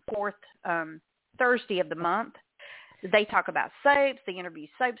second and fourth Thursday of the month. They talk about soaps. They interview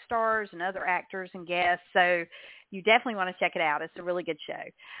soap stars and other actors and guests. So you definitely want to check it out. It's a really good show.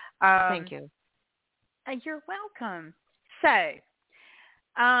 Thank you. You're welcome. So,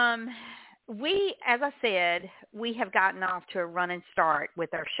 as I said, we have gotten off to a running start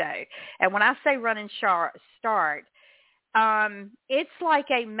with our show. And when I say running start, it's like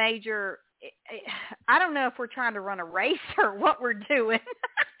a major, I don't know if we're trying to run a race or what we're doing.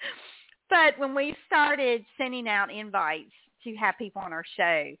 But when we started sending out invites to have people on our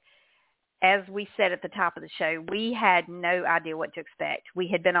show, as we said at the top of the show, we had no idea what to expect. We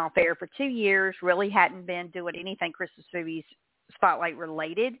had been off air for 2 years, really hadn't been doing anything Christmas Movies Spotlight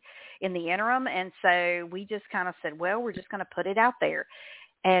related in the interim. And so we just kind of said, well, we're just going to put it out there.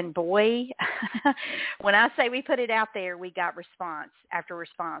 And boy, when I say we put it out there, we got response after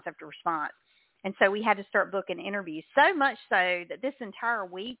response after response. And so we had to start booking interviews, so much so that this entire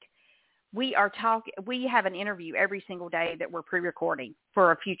week we have an interview every single day that we're pre-recording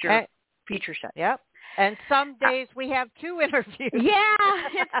for a future show. Yep. And some days we have 2 interviews. Yeah,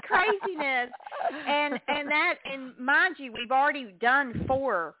 it's craziness. And mind you, we've already done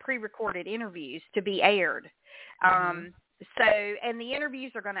 4 pre-recorded interviews to be aired. And the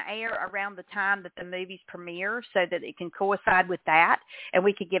interviews are going to air around the time that the movies premiere, so that it can coincide with that, and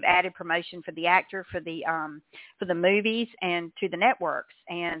we could give added promotion for the actor, for the movies, and to the networks.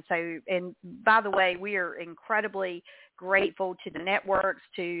 And so, and by the way, we are incredibly grateful to the networks,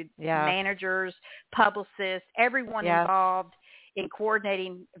 to managers, publicists, everyone involved in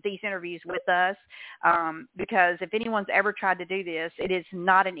coordinating these interviews with us, because if anyone's ever tried to do this, it is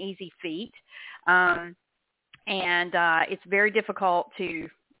not an easy feat. And it's very difficult to,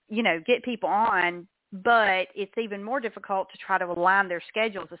 get people on, but it's even more difficult to try to align their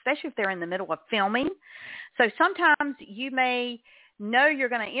schedules, especially if they're in the middle of filming. So sometimes you may know you're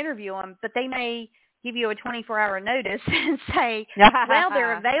going to interview them, but they may give you a 24-hour notice and say, well,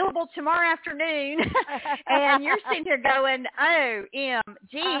 they're available tomorrow afternoon. And you're sitting here going,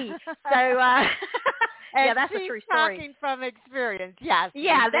 OMG. So, that's a true story. Talking from experience, yes.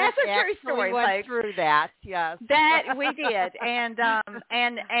 Yeah, that's a true story. We went through that, yes. That we did, and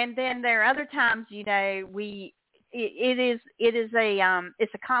then there are other times, it's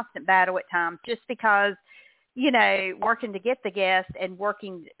a constant battle at times, just because, working to get the guest and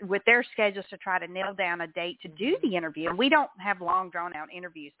working with their schedules to try to nail down a date to do the interview. And we don't have long drawn out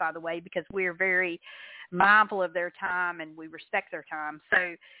interviews, by the way, because we're very mindful of their time and we respect their time.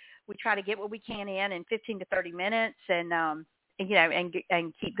 So we try to get what we can in 15 to 30 minutes and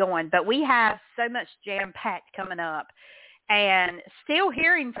keep going. But we have so much jam-packed coming up, and still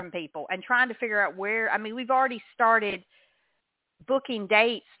hearing from people and trying to figure out we've already started booking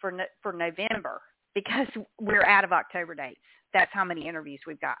dates for November because we're out of October dates. That's how many interviews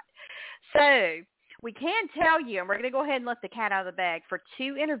we've got. So we can tell you, and we're going to go ahead and let the cat out of the bag for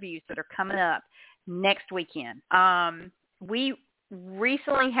 2 interviews that are coming up next weekend. We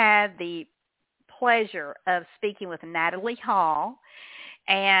recently had the pleasure of speaking with Natalie Hall,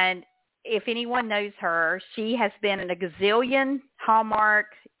 and if anyone knows her, she has been in a gazillion Hallmark.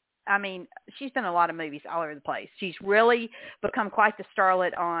 She's been in a lot of movies all over the place. She's really become quite the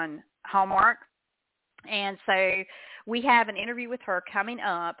starlet on Hallmark. And so we have an interview with her coming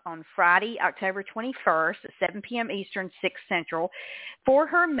up on Friday, October 21st at 7 p.m. Eastern, 6 Central. For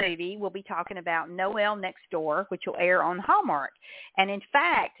her movie, we'll be talking about Noel Next Door, which will air on Hallmark. And in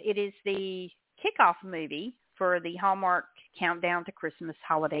fact, it is the kickoff movie for the Hallmark countdown to Christmas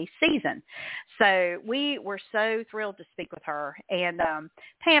holiday season. So we were so thrilled to speak with her. And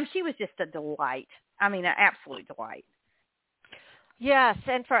Pam, she was just a delight. An absolute delight. Yes,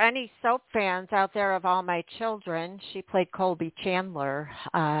 and for any soap fans out there of All My Children, she played Colby Chandler.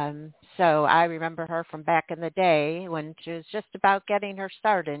 So I remember her from back in the day when she was just about getting her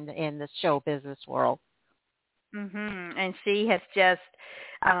start in the show business world. And she has just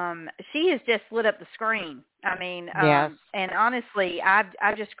lit up the screen. I mean, Yes. and honestly,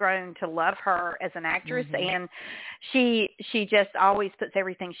 I've just grown to love her as an actress, and she just always puts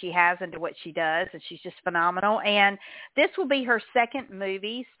everything she has into what she does, and she's just phenomenal. And this will be her second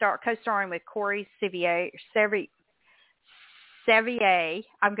movie, co-starring with Corey Sevier.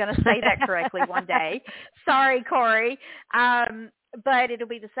 I'm going to say that correctly one day. Sorry, Corey. But it'll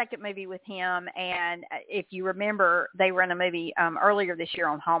be the second movie with him. And if you remember, they were in a movie earlier this year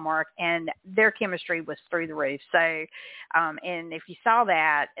on Hallmark, and their chemistry was through the roof. So, and if you saw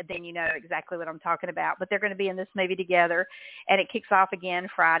that, then you know exactly what I'm talking about. But they're going to be in this movie together, and it kicks off again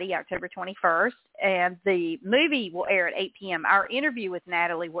Friday, October 21st. And the movie will air at 8 p.m. Our interview with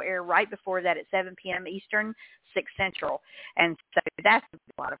Natalie will air right before that at 7 p.m. Eastern, 6 Central. And so that's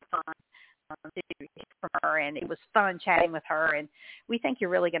a lot of fun to hear from her, and it was fun chatting with her, and we think you're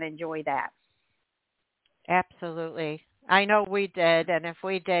really going to enjoy that. Absolutely. I know we did, and if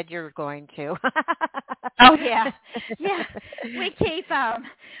we did, you're going to. Oh, yeah. Yeah.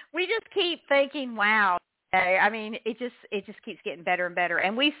 We just keep thinking, wow. I mean, it just keeps getting better and better.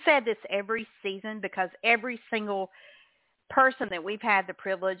 And we've said this every season because every single person that we've had the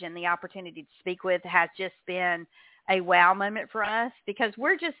privilege and the opportunity to speak with has just been a wow moment for us, because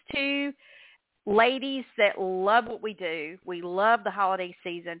we're just two ladies that love what we do. We love the holiday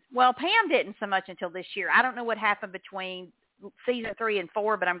season. Well, Pam didn't so much until this year. I don't know what happened between season 3 and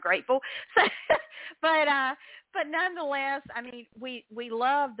 4, but I'm grateful. So, but nonetheless, I mean, we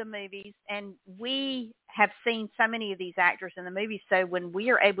love the movies, and we have seen so many of these actors in the movies. So when we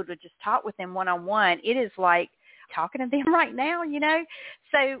are able to just talk with them one-on-one, it is like talking to them right now, you know.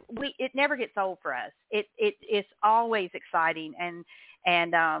 So it never gets old for us. It's always exciting, and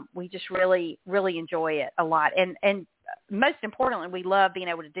we just really, really enjoy it a lot. And most importantly, we love being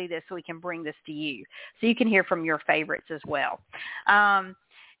able to do this so we can bring this to you, so you can hear from your favorites as well. And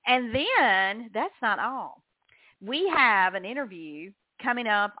then that's not all. We have an interview coming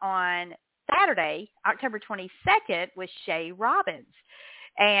up on Saturday, October 22nd, with Shay Robbins.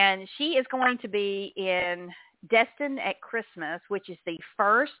 And she is going to be in Destined at Christmas, which is the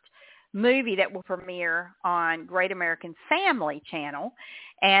first movie that will premiere on Great American Family Channel.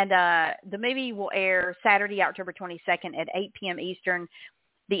 And the movie will air Saturday, October 22nd at 8 p.m. Eastern.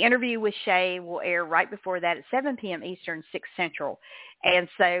 The interview with Shay will air right before that at 7 p.m. Eastern, 6 Central. And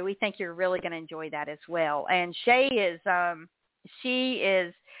so we think you're really going to enjoy that as well. And Shay is she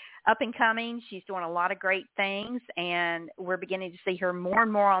is up and coming. She's doing a lot of great things, and we're beginning to see her more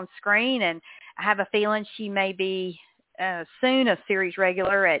and more on screen. And I have a feeling she may be soon a series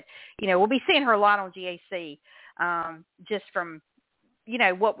regular at, we'll be seeing her a lot on GAC, just from,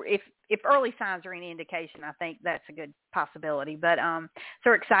 what if early signs are any indication. I think that's a good possibility. But so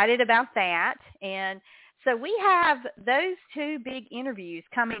we're excited about that. And so we have those two big interviews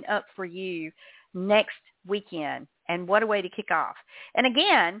coming up for you next weekend. And what a way to kick off. And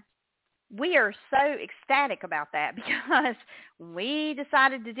again, we are so ecstatic about that, because when we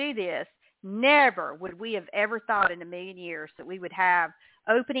decided to do this, never would we have ever thought in a million years that we would have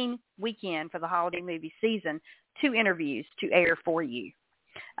opening weekend for the holiday movie season 2 interviews to air for you.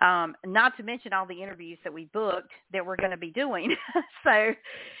 Not to mention all the interviews that we booked that we're going to be doing. So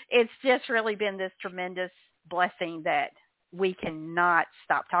it's just really been this tremendous blessing that we cannot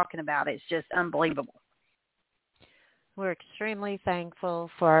stop talking about. It's just unbelievable. We're extremely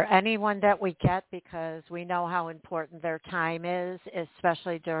thankful for anyone that we get, because we know how important their time is,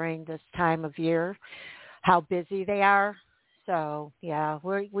 especially during this time of year, how busy they are. So, yeah,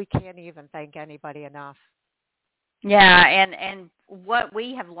 we can't even thank anybody enough. Yeah, and what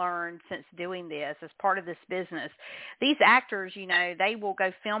we have learned since doing this as part of this business, these actors, they will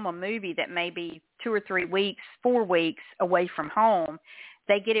go film a movie that may be 2 or 3 weeks, 4 weeks away from home.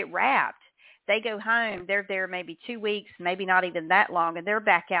 They get it wrapped. They go home, they're there maybe 2 weeks, maybe not even that long, and they're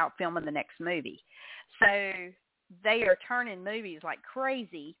back out filming the next movie. So they are turning movies like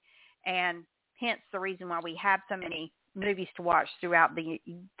crazy, and hence the reason why we have so many movies to watch throughout the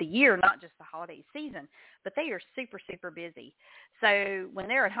year, not just the holiday season, but they are super, super busy. So when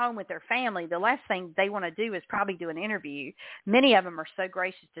they're at home with their family, the last thing they want to do is probably do an interview. Many of them are so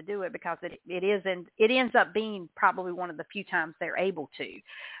gracious to do it, because it ends up being probably one of the few times they're able to.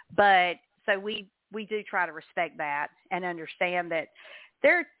 But so we do try to respect that and understand that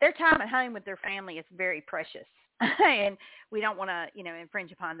their time at home with their family is very precious, and we don't want to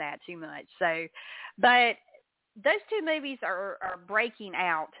infringe upon that too much. So, but those two movies are breaking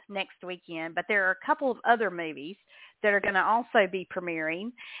out next weekend, but there are a couple of other movies that are going to also be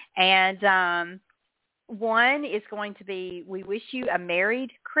premiering. And one is going to be We Wish You a Merry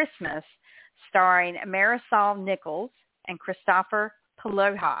Christmas, starring Marisol Nichols and Christopher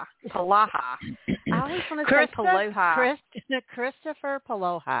Polaha. I always want to say Polaha. Christopher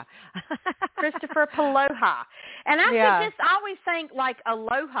Polaha. Christopher Polaha. And I could just always think like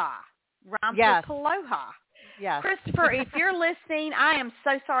aloha rhymes with Polaha. Yes. Christopher, if you're listening, I am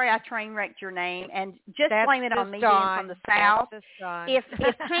so sorry I train wrecked your name, and just blame it on me being from the South. If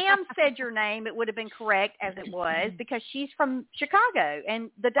Pam said your name, it would have been correct as it was, because she's from Chicago,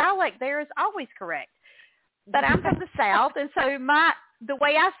 and the dialect there is always correct. But I'm from the South, and so the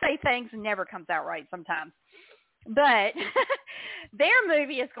way I say things never comes out right sometimes. But their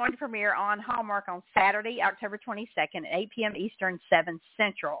movie is going to premiere on Hallmark on Saturday, October 22nd at 8 p.m. Eastern, 7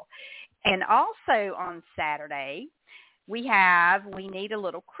 Central. And also on Saturday, we Need a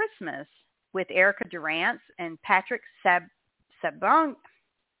Little Christmas with Erica Durance and Patrick Sabanki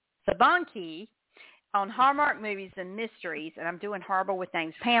on Hallmark Movies and Mysteries. And I'm doing horrible with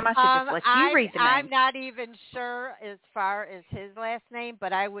names. Pam, I should just let you read the name. I'm not even sure as far as his last name,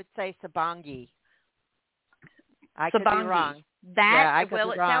 but I would say Sabangi. I could be wrong.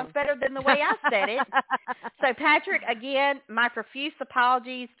 It sounds better than the way I said it. So, Patrick, again, my profuse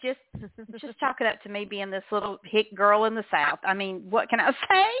apologies. Just chalk it up to me being this little hick girl in the South. I mean, what can I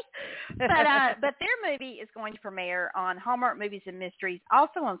say? But their movie is going to premiere on Hallmark Movies and Mysteries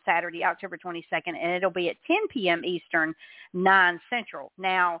also on Saturday, October 22nd, and it'll be at 10 p.m. Eastern, 9 Central.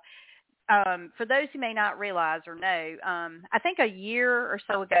 Now, for those who may not realize or know, I think a year or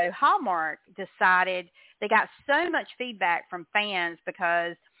so ago, Hallmark decided they got so much feedback from fans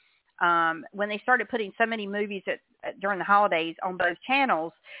because when they started putting so many movies during the holidays on both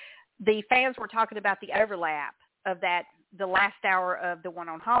channels, the fans were talking about the overlap of the last hour of the one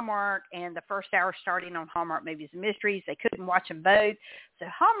on Hallmark and the first hour starting on Hallmark Movies and Mysteries. They couldn't watch them both. So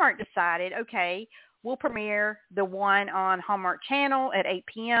Hallmark decided, okay, we'll premiere the one on Hallmark Channel at 8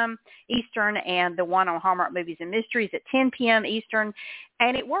 p.m. Eastern and the one on Hallmark Movies and Mysteries at 10 p.m. Eastern,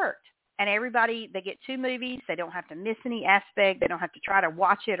 and it worked. And everybody, they get two movies. They don't have to miss any aspect. They don't have to try to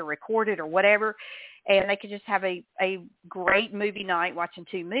watch it or record it or whatever. And they could just have a great movie night watching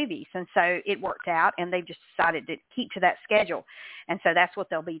two movies. And so it worked out, and they've just decided to keep to that schedule. And so that's what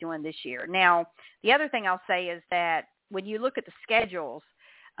they'll be doing this year. Now, the other thing I'll say is that when you look at the schedules,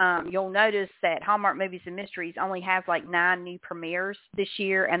 you'll notice that Hallmark Movies and Mysteries only has like 9 new premieres this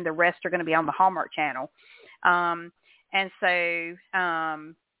year, and the rest are going to be on the Hallmark Channel. And so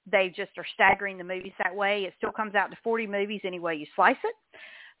they just are staggering the movies that way. It still comes out to 40 movies any way you slice it.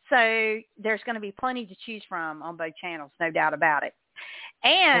 So there's going to be plenty to choose from on both channels, no doubt about it.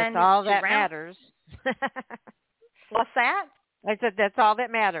 And that's all that matters. What's that? I said that's all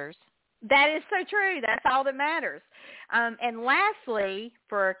that matters. That is so true. That's all that matters. And lastly,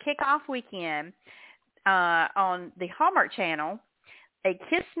 for kickoff weekend on the Hallmark Channel, A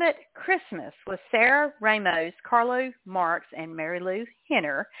Kismet Christmas with Sarah Ramos, Carlo Marks, and Mary Lou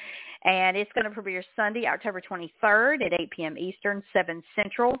Henner. And it's going to premiere Sunday, October 23rd at 8 p.m. Eastern, 7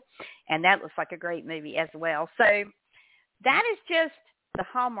 Central. And that looks like a great movie as well. So that is just the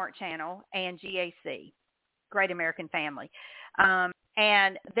Hallmark Channel and GAC, Great American Family.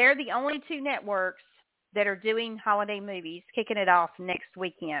 And they're the only two networks that are doing holiday movies, kicking it off next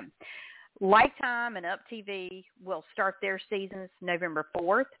weekend. Lifetime and Up TV will start their seasons November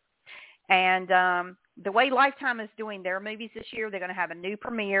 4th. And the way Lifetime is doing their movies this year, they're going to have a new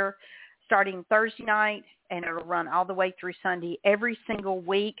premiere starting Thursday night, and it'll run all the way through Sunday every single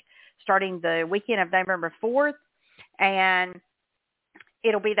week, starting the weekend of November 4th. And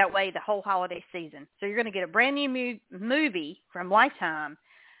it'll be that way the whole holiday season. So you're going to get a brand new movie from Lifetime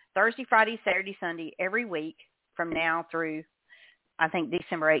Thursday, Friday, Saturday, Sunday every week from now through, I think,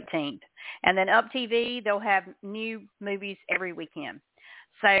 December 18th. And then Up TV, they'll have new movies every weekend.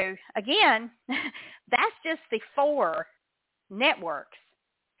 So, again, that's just the 4 networks.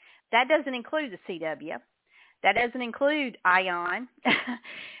 That doesn't include the CW. That doesn't include ION.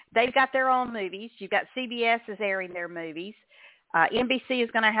 They've got their own movies. You've got CBS is airing their movies. NBC is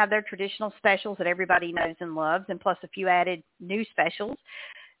going to have their traditional specials that everybody knows and loves, and plus a few added new specials.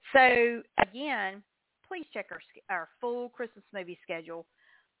 So, again, please check our full Christmas movie schedule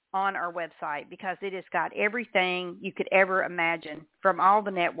on our website, because it has got everything you could ever imagine from all the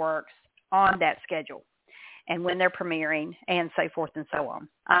networks on that schedule and when they're premiering and so forth and so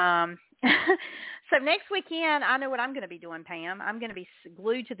on. So next weekend, I know what I'm going to be doing, Pam. I'm going to be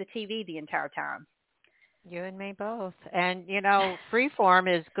glued to the TV the entire time. You and me both. And,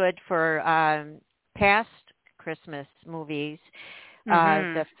 Freeform is good for past Christmas movies.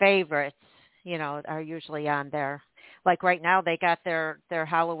 Mm-hmm. The favorites, are usually on there. Like right now, they got their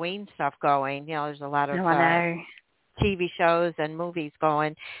Halloween stuff going. There's a lot of Oh, I know. TV shows and movies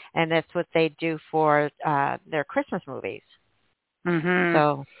going, and that's what they do for their Christmas movies. Mm-hmm.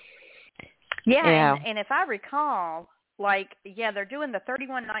 So, yeah. And if I recall, they're doing the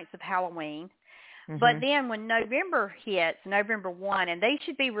 31 Nights of Halloween. But then when November hits, November 1, and they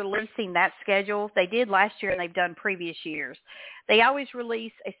should be releasing that schedule. They did last year and they've done previous years. They always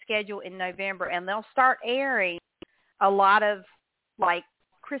release a schedule in November, and they'll start airing a lot of,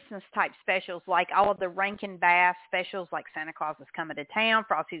 Christmas-type specials, like all of the Rankin Bass specials, like Santa Claus is Coming to Town,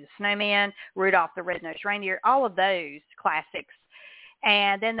 Frosty the Snowman, Rudolph the Red-Nosed Reindeer, all of those classics.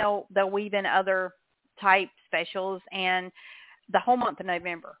 And then they'll weave in other type specials and the whole month of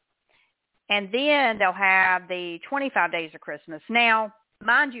November. And then they'll have the 25 Days of Christmas. Now,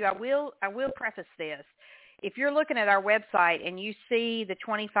 mind you, I will preface this. If you're looking at our website and you see the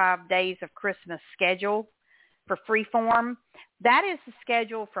 25 Days of Christmas schedule for Freeform, that is the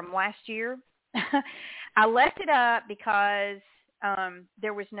schedule from last year. I left it up because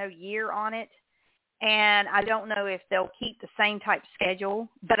there was no year on it. And I don't know if they'll keep the same type schedule,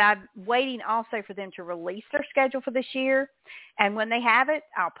 but I'm waiting also for them to release their schedule for this year. And when they have it,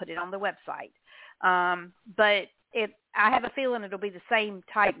 I'll put it on the website. But I have a feeling it'll be the same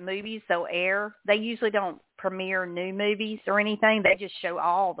type movies they'll air. They usually don't premiere new movies or anything. They just show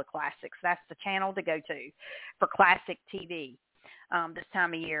all the classics. That's the channel to go to for classic TV this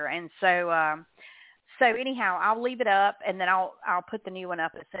time of year. And so anyhow, I'll leave it up, and then I'll put the new one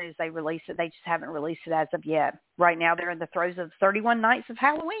up as soon as they release it. They just haven't released it as of yet. Right now, they're in the throes of 31 Nights of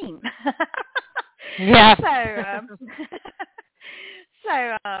Halloween. Yeah.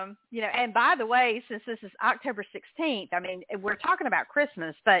 So, and by the way, since this is October 16th, I mean, we're talking about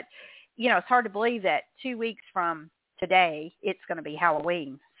Christmas, but, it's hard to believe that 2 weeks from today, it's going to be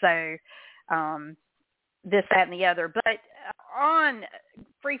Halloween. So, this, that, and the other. But on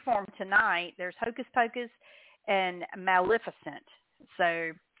Freeform tonight, there's Hocus Pocus and Maleficent.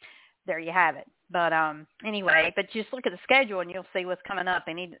 So there you have it. But anyway, but just look at the schedule and you'll see what's coming up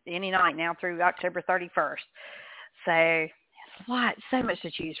any night now through October 31st. So it's a lot, so much to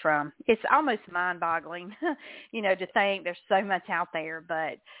choose from. It's almost mind-boggling, to think there's so much out there.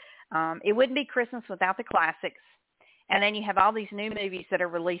 But it wouldn't be Christmas without the classics. And then you have all these new movies that are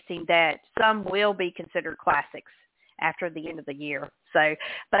releasing that some will be considered classics after the end of the year. So,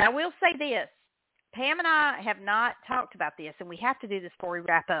 but I will say this. Pam and I have not talked about this, and we have to do this before we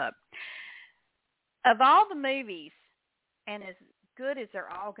wrap up. Of all the movies, and as good as they're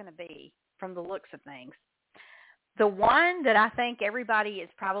all going to be from the looks of things, the one that I think everybody is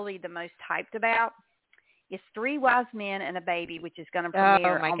probably the most hyped about is Three Wise Men and a Baby, which is going to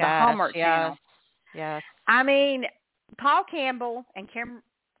premiere on the Hallmark Channel. Yes. I mean, Paul Campbell and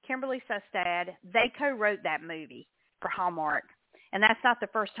Kimberly Sustad, they co-wrote that movie for Hallmark. And that's not the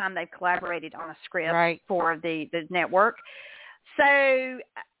first time they've collaborated on a script for the network. So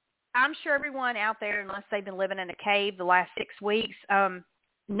I'm sure everyone out there, unless they've been living in a cave the last 6 weeks,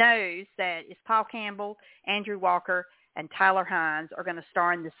 knows that it's Paul Campbell, Andrew Walker, and Tyler Hines are going to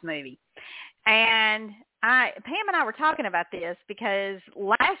star in this movie. And Pam and I were talking about this because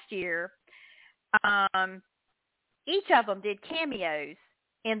last year, each of them did cameos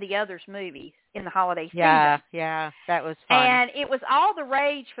in the other's movies in the holiday season. Yeah, that was fun. And it was all the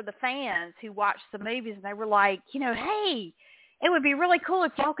rage for the fans who watched the movies, and they were like, hey, it would be really cool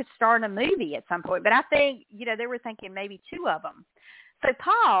if y'all could star in a movie at some point. But I think, they were thinking maybe two of them. So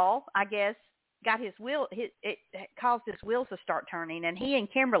Paul, I guess, got his wheel, it caused his wheels to start turning, and he and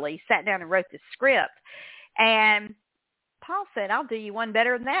Kimberly sat down and wrote this script. And Paul said, I'll do you one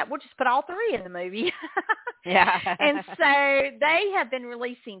better than that. We'll just put all three in the movie. Yeah. And so they have been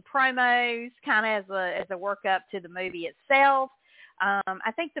releasing promos kind of as a workup to the movie itself.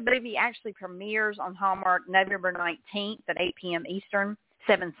 I think the movie actually premieres on Hallmark November 19th at 8 p.m. Eastern,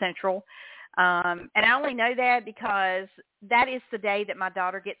 7 Central. And I only know that because that is the day that my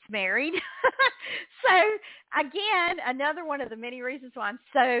daughter gets married. So, again, another one of the many reasons why I'm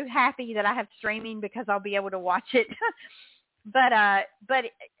so happy that I have streaming, because I'll be able to watch it. But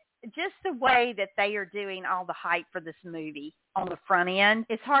just the way that they are doing all the hype for this movie on the front end,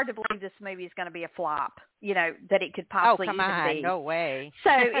 it's hard to believe this movie is going to be a flop, that it could possibly even be. Oh, come on, no way.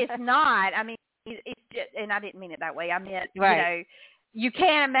 So it's not. I mean, it's just, and I didn't mean it that way. I meant, you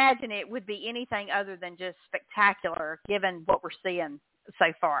can't imagine it would be anything other than just spectacular given what we're seeing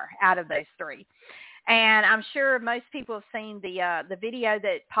so far out of those three. And I'm sure most people have seen the video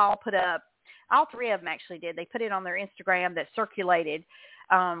that Paul put up. All three of them actually did. They put it on their Instagram that circulated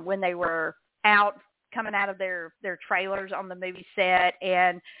when they were out coming out of their trailers on the movie set,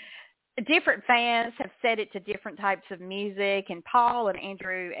 and different fans have set it to different types of music, and Paul and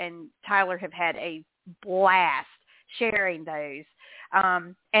Andrew and Tyler have had a blast sharing those,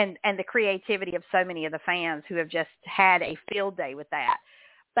 and the creativity of so many of the fans who have just had a field day with that.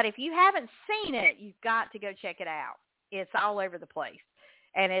 But if you haven't seen it, you've got to go check it out. It's all over the place,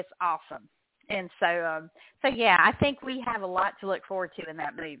 and it's awesome. And so yeah, I think we have a lot to look forward to in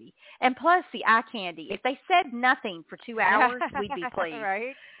that movie. And plus the eye candy. If they said nothing for 2 hours, we'd be pleased.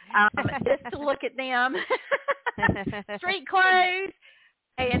 Right. Just to look at them, street clothes,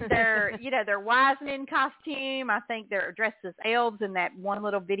 and their Wiseman costume. I think they're dressed as elves in that one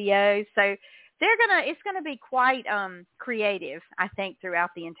little video. So it's gonna be quite creative, I think, throughout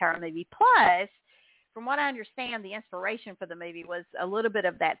the entire movie. Plus, from what I understand, the inspiration for the movie was a little bit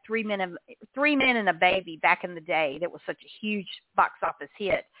of that Three Men and a Baby back in the day that was such a huge box office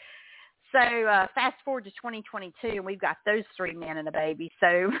hit. So fast forward to 2022, and we've got those 3 men and a baby.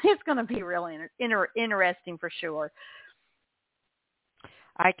 So it's going to be really interesting for sure.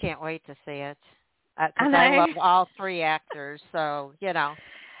 I can't wait to see it. Because I love all 3 actors. So,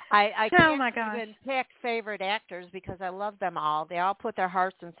 I can't even pick favorite actors because I love them all. They all put their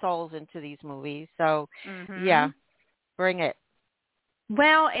hearts and souls into these movies. So, yeah, bring it.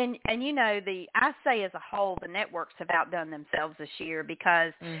 Well, and I say as a whole, the networks have outdone themselves this year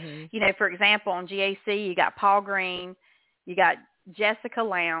because, for example, on GAC, you got Paul Green, you got Jessica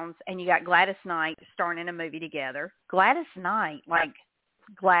Lowndes, and you got Gladys Knight starring in a movie together. Gladys Knight, like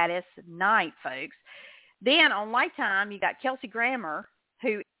Gladys Knight, folks. Then on Lifetime, you got Kelsey Grammer,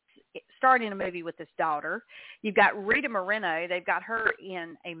 who starred in a movie with his daughter. You've got Rita Moreno. They've got her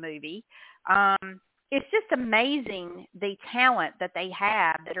in a movie. It's just amazing the talent that they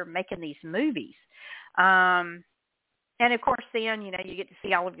have that are making these movies. And of course, then, you get to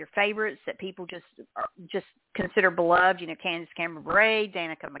see all of your favorites that people just consider beloved. Candace Cameron Bure,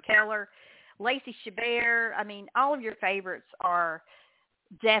 Danica McKellar, Lacey Chabert. I mean, all of your favorites are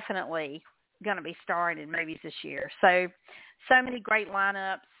definitely going to be starring in movies this year. So many great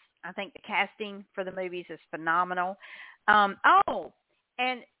lineups. I think the casting for the movies is phenomenal. And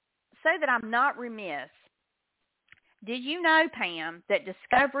so that I'm not remiss, did you know, Pam, that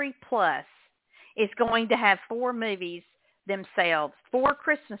Discovery Plus is going to have 4 movies themselves, 4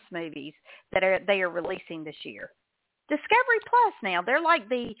 Christmas movies that they are releasing this year? Discovery Plus now, they're like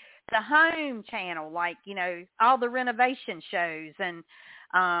the home channel, like, all the renovation shows and,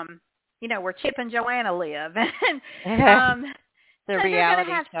 where Chip and Joanna live. And the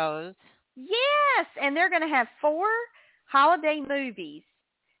reality shows. Yes, and they're going to have 4 holiday movies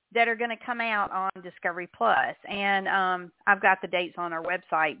that are going to come out on Discovery Plus. And I've got the dates on our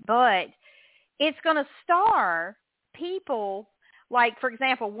website, but it's going to star people like, for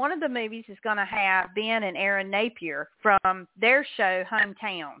example, one of the movies is going to have Ben and Aaron Napier from their show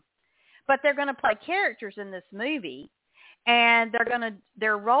Hometown. But they're going to play characters in this movie, and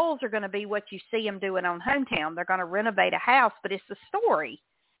their roles are going to be what you see them doing on Hometown. They're going to renovate a house, but it's a story.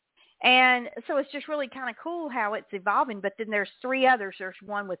 And so it's just really kind of cool how it's evolving. But then there's 3 others. There's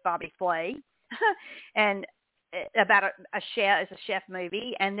one with Bobby Flay and about a chef. It's a chef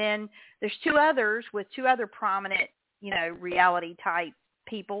movie. And then there's 2 others with 2 other prominent, reality type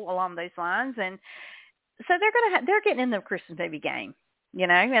people along those lines. And so they're getting in the Christmas movie game,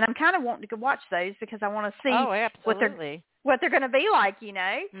 and I'm kind of wanting to go watch those because I want to see what they're going to be like,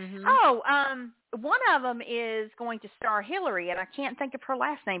 Mm-hmm. One of them is going to star Hillary, and I can't think of her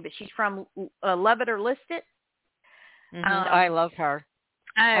last name, but she's from Love It or List It. Mm-hmm. I love her.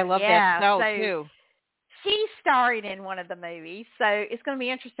 I love that show, too. She's starring in one of the movies, so it's going to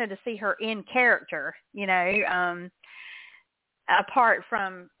be interesting to see her in character, apart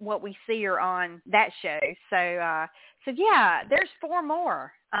from what we see her on that show. So yeah, there's 4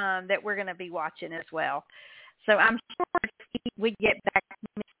 more that we're going to be watching as well. So I'm sure if we get back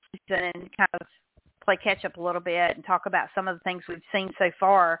and kind of play catch up a little bit and talk about some of the things we've seen so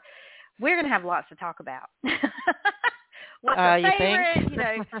far, we're going to have lots to talk about. What's our favorite?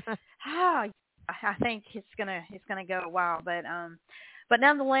 Think? I think it's gonna go a while, but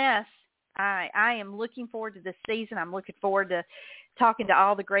nonetheless, I am looking forward to this season. I'm looking forward to talking to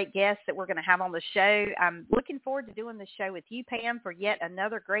all the great guests that we're going to have on the show. I'm looking forward to doing this show with you, Pam, for yet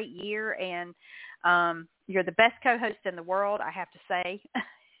another great year. And you're the best co-host in the world, I have to say.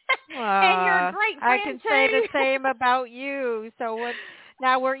 And you're a great friend, I can say the same about you. So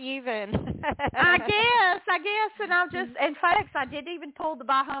now we're even. I guess. And folks, I didn't even pull the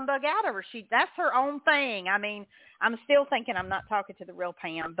bah humbug out of her. That's her own thing. I mean, I'm still thinking I'm not talking to the real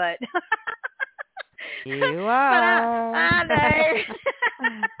Pam, but you are. But I know.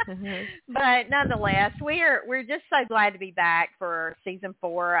 But nonetheless, we're just so glad to be back for season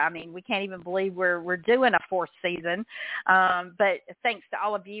 4. I mean, we can't even believe we're doing a 4th season. But thanks to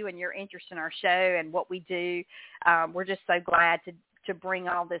all of you and your interest in our show and what we do, we're just so glad to bring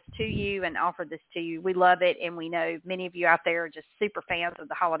all this to you and offer this to you. We love it, and we know many of you out there are just super fans of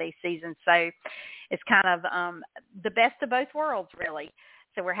the holiday season. So it's kind of the best of both worlds, really.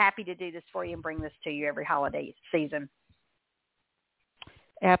 So we're happy to do this for you and bring this to you every holiday season.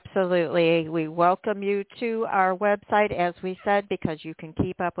 Absolutely. We welcome you to our website, as we said, because you can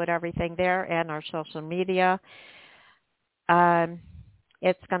keep up with everything there and our social media.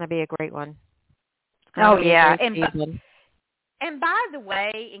 It's going to be a great one. Oh, yeah. And by the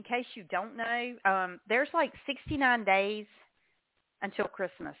way, in case you don't know, there's like 69 days until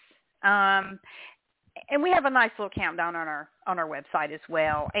Christmas. And we have a nice little countdown on our website as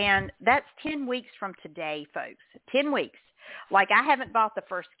well. And that's 10 weeks from today, folks. 10 weeks. Like, I haven't bought the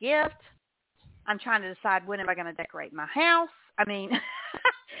first gift. I'm trying to decide when am I going to decorate my house. I mean,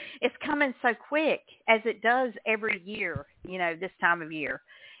 it's coming so quick, as it does every year, this time of year.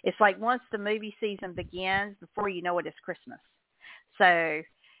 It's like once the movie season begins, before you know it, it's Christmas. So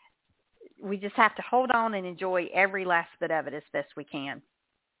we just have to hold on and enjoy every last bit of it as best we can.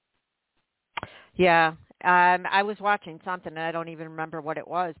 Yeah. I was watching something, and I don't even remember what it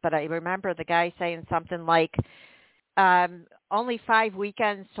was, but I remember the guy saying something like, only 5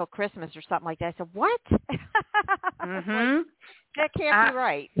 weekends till Christmas or something like that. I said, what? Mm-hmm. That can't be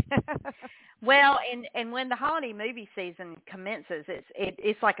right. Well, and when the holiday movie season commences,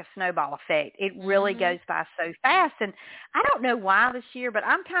 it's like a snowball effect. It really goes by so fast. And I don't know why this year, but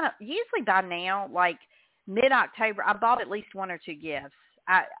I'm kind of, usually by now, like mid-October, I bought at least 1 or 2 gifts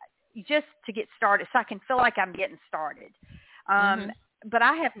just to get started, so I can feel like I'm getting started. But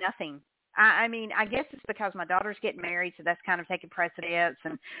I have nothing. I mean, I guess it's because my daughter's getting married, so that's kind of taking precedence.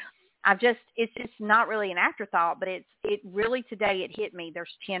 And it's just not really an afterthought, but it really, today it hit me.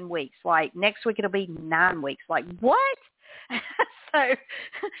 There's 10 weeks. Like, next week it'll be 9 weeks. Like, what? So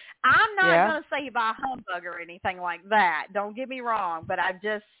I'm not going to say buy a humbug or anything like that. Don't get me wrong, but I'm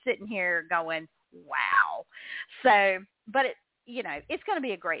just sitting here going, wow. So, but it's going to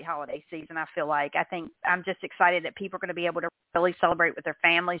be a great holiday season, I feel like. I think I'm just excited that people are going to be able to really celebrate with their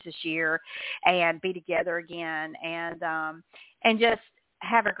families this year and be together again and just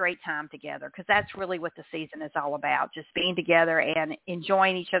have a great time together, because that's really what the season is all about, just being together and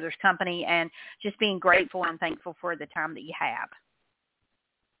enjoying each other's company and just being grateful and thankful for the time that you have.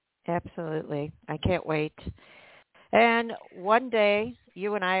 Absolutely. I can't wait. And one day,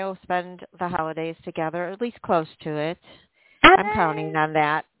 you and I will spend the holidays together, at least close to it. I'm counting on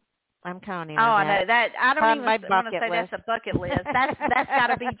that. I'm counting on that. Oh, I know that. I don't even want to say that's a bucket list. That's got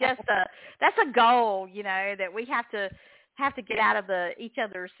to be that's a goal, that we have to get out of each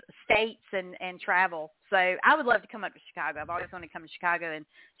other's states and travel. So I would love to come up to Chicago. I've always wanted to come to Chicago and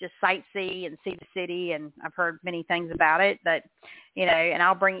just sightsee and see the city, and I've heard many things about it. But and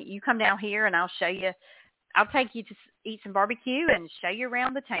I'll bring you, come down here, and I'll show you. I'll take you to eat some barbecue and show you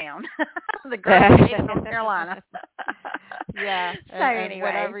around the town, the great state of North Carolina. Yeah. So and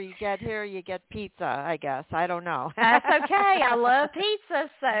whatever you get here, you get pizza, I guess. I don't know. That's okay. I love pizza.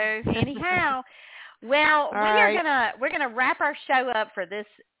 So anyhow, well, we're gonna wrap our show up for this.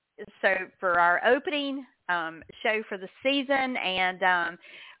 So for our opening show for the season, and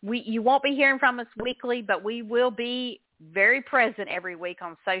you won't be hearing from us weekly, but we will be very present every week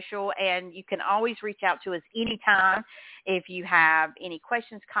on social, and you can always reach out to us anytime if you have any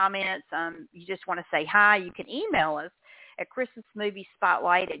questions, comments, you just want to say hi. You can email us at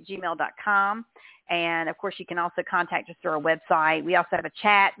christmasmoviespotlight@gmail.com, and of course you can also contact us through our website. We also have a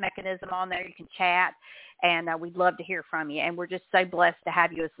chat mechanism on there. You can chat, and we'd love to hear from you, and we're just so blessed to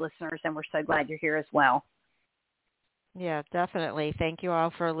have you as listeners, and we're so glad you're here as well. Yeah, definitely. Thank you all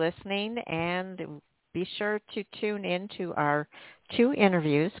for listening, and be sure to tune in to our 2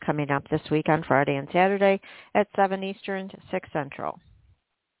 interviews coming up this week on Friday and Saturday at 7 Eastern, 6 Central.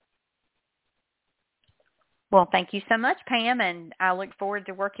 Well, thank you so much, Pam, and I look forward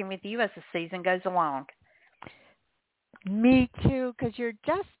to working with you as the season goes along. Me too, because you're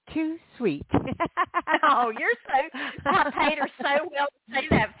just too sweet. Oh, I paid her so well to say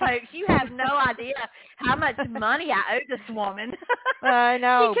that, folks. You have no idea how much money I owe this woman. I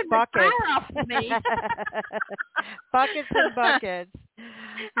know, she can buckets. retire off of me. Buckets and buckets.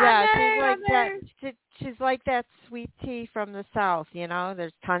 Yeah, she's like that. She's like that sweet tea from the South.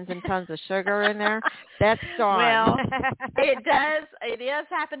 There's tons and tons of sugar in there. That's gone. Well, it does. It does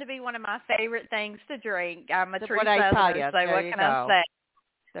happen to be one of my favorite things to drink. I'm a true Southerner, so what can I say?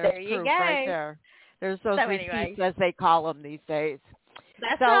 There's there you proof go. Right there. There's those receipts, as they call them these days.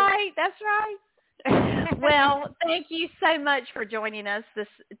 That's right. That's right. Well, thank you so much for joining us this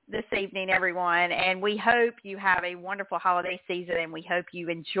evening, everyone. And we hope you have a wonderful holiday season, and we hope you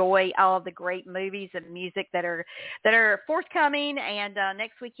enjoy all of the great movies and music that are forthcoming. And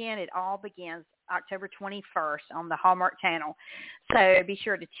next weekend, it all begins October 21st on the Hallmark Channel. So be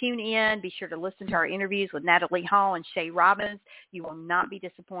sure to tune in. Be sure to listen to our interviews with Natalie Hall and Shay Robbins. You will not be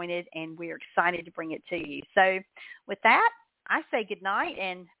disappointed, and we're excited to bring it to you. So with that, I say good night.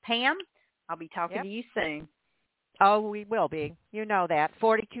 And Pam, I'll be talking to you soon. Oh, we will be. You know that.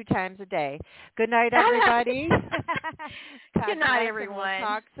 42 times a day. Good night, everybody. Good night, everyone. We'll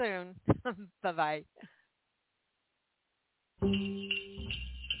talk soon. Bye-bye.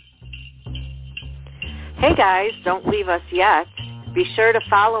 Hey, guys, don't leave us yet. Be sure to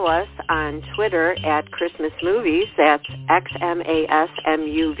follow us on Twitter at Christmas Movies. That's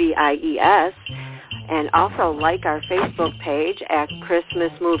XMASMUVIES. And also like our Facebook page at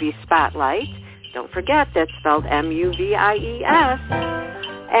Christmas Movie Spotlight. Don't forget, that's spelled MUVIES.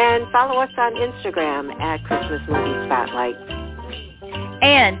 And follow us on Instagram at Christmas Movie Spotlight.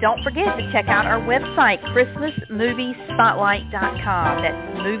 And don't forget to check out our website, ChristmasMoviesSpotlight.com.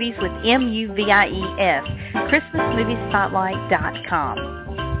 That's movies with MUVIES. ChristmasMoviesSpotlight.com.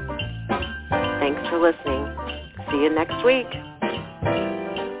 Thanks for listening. See you next week.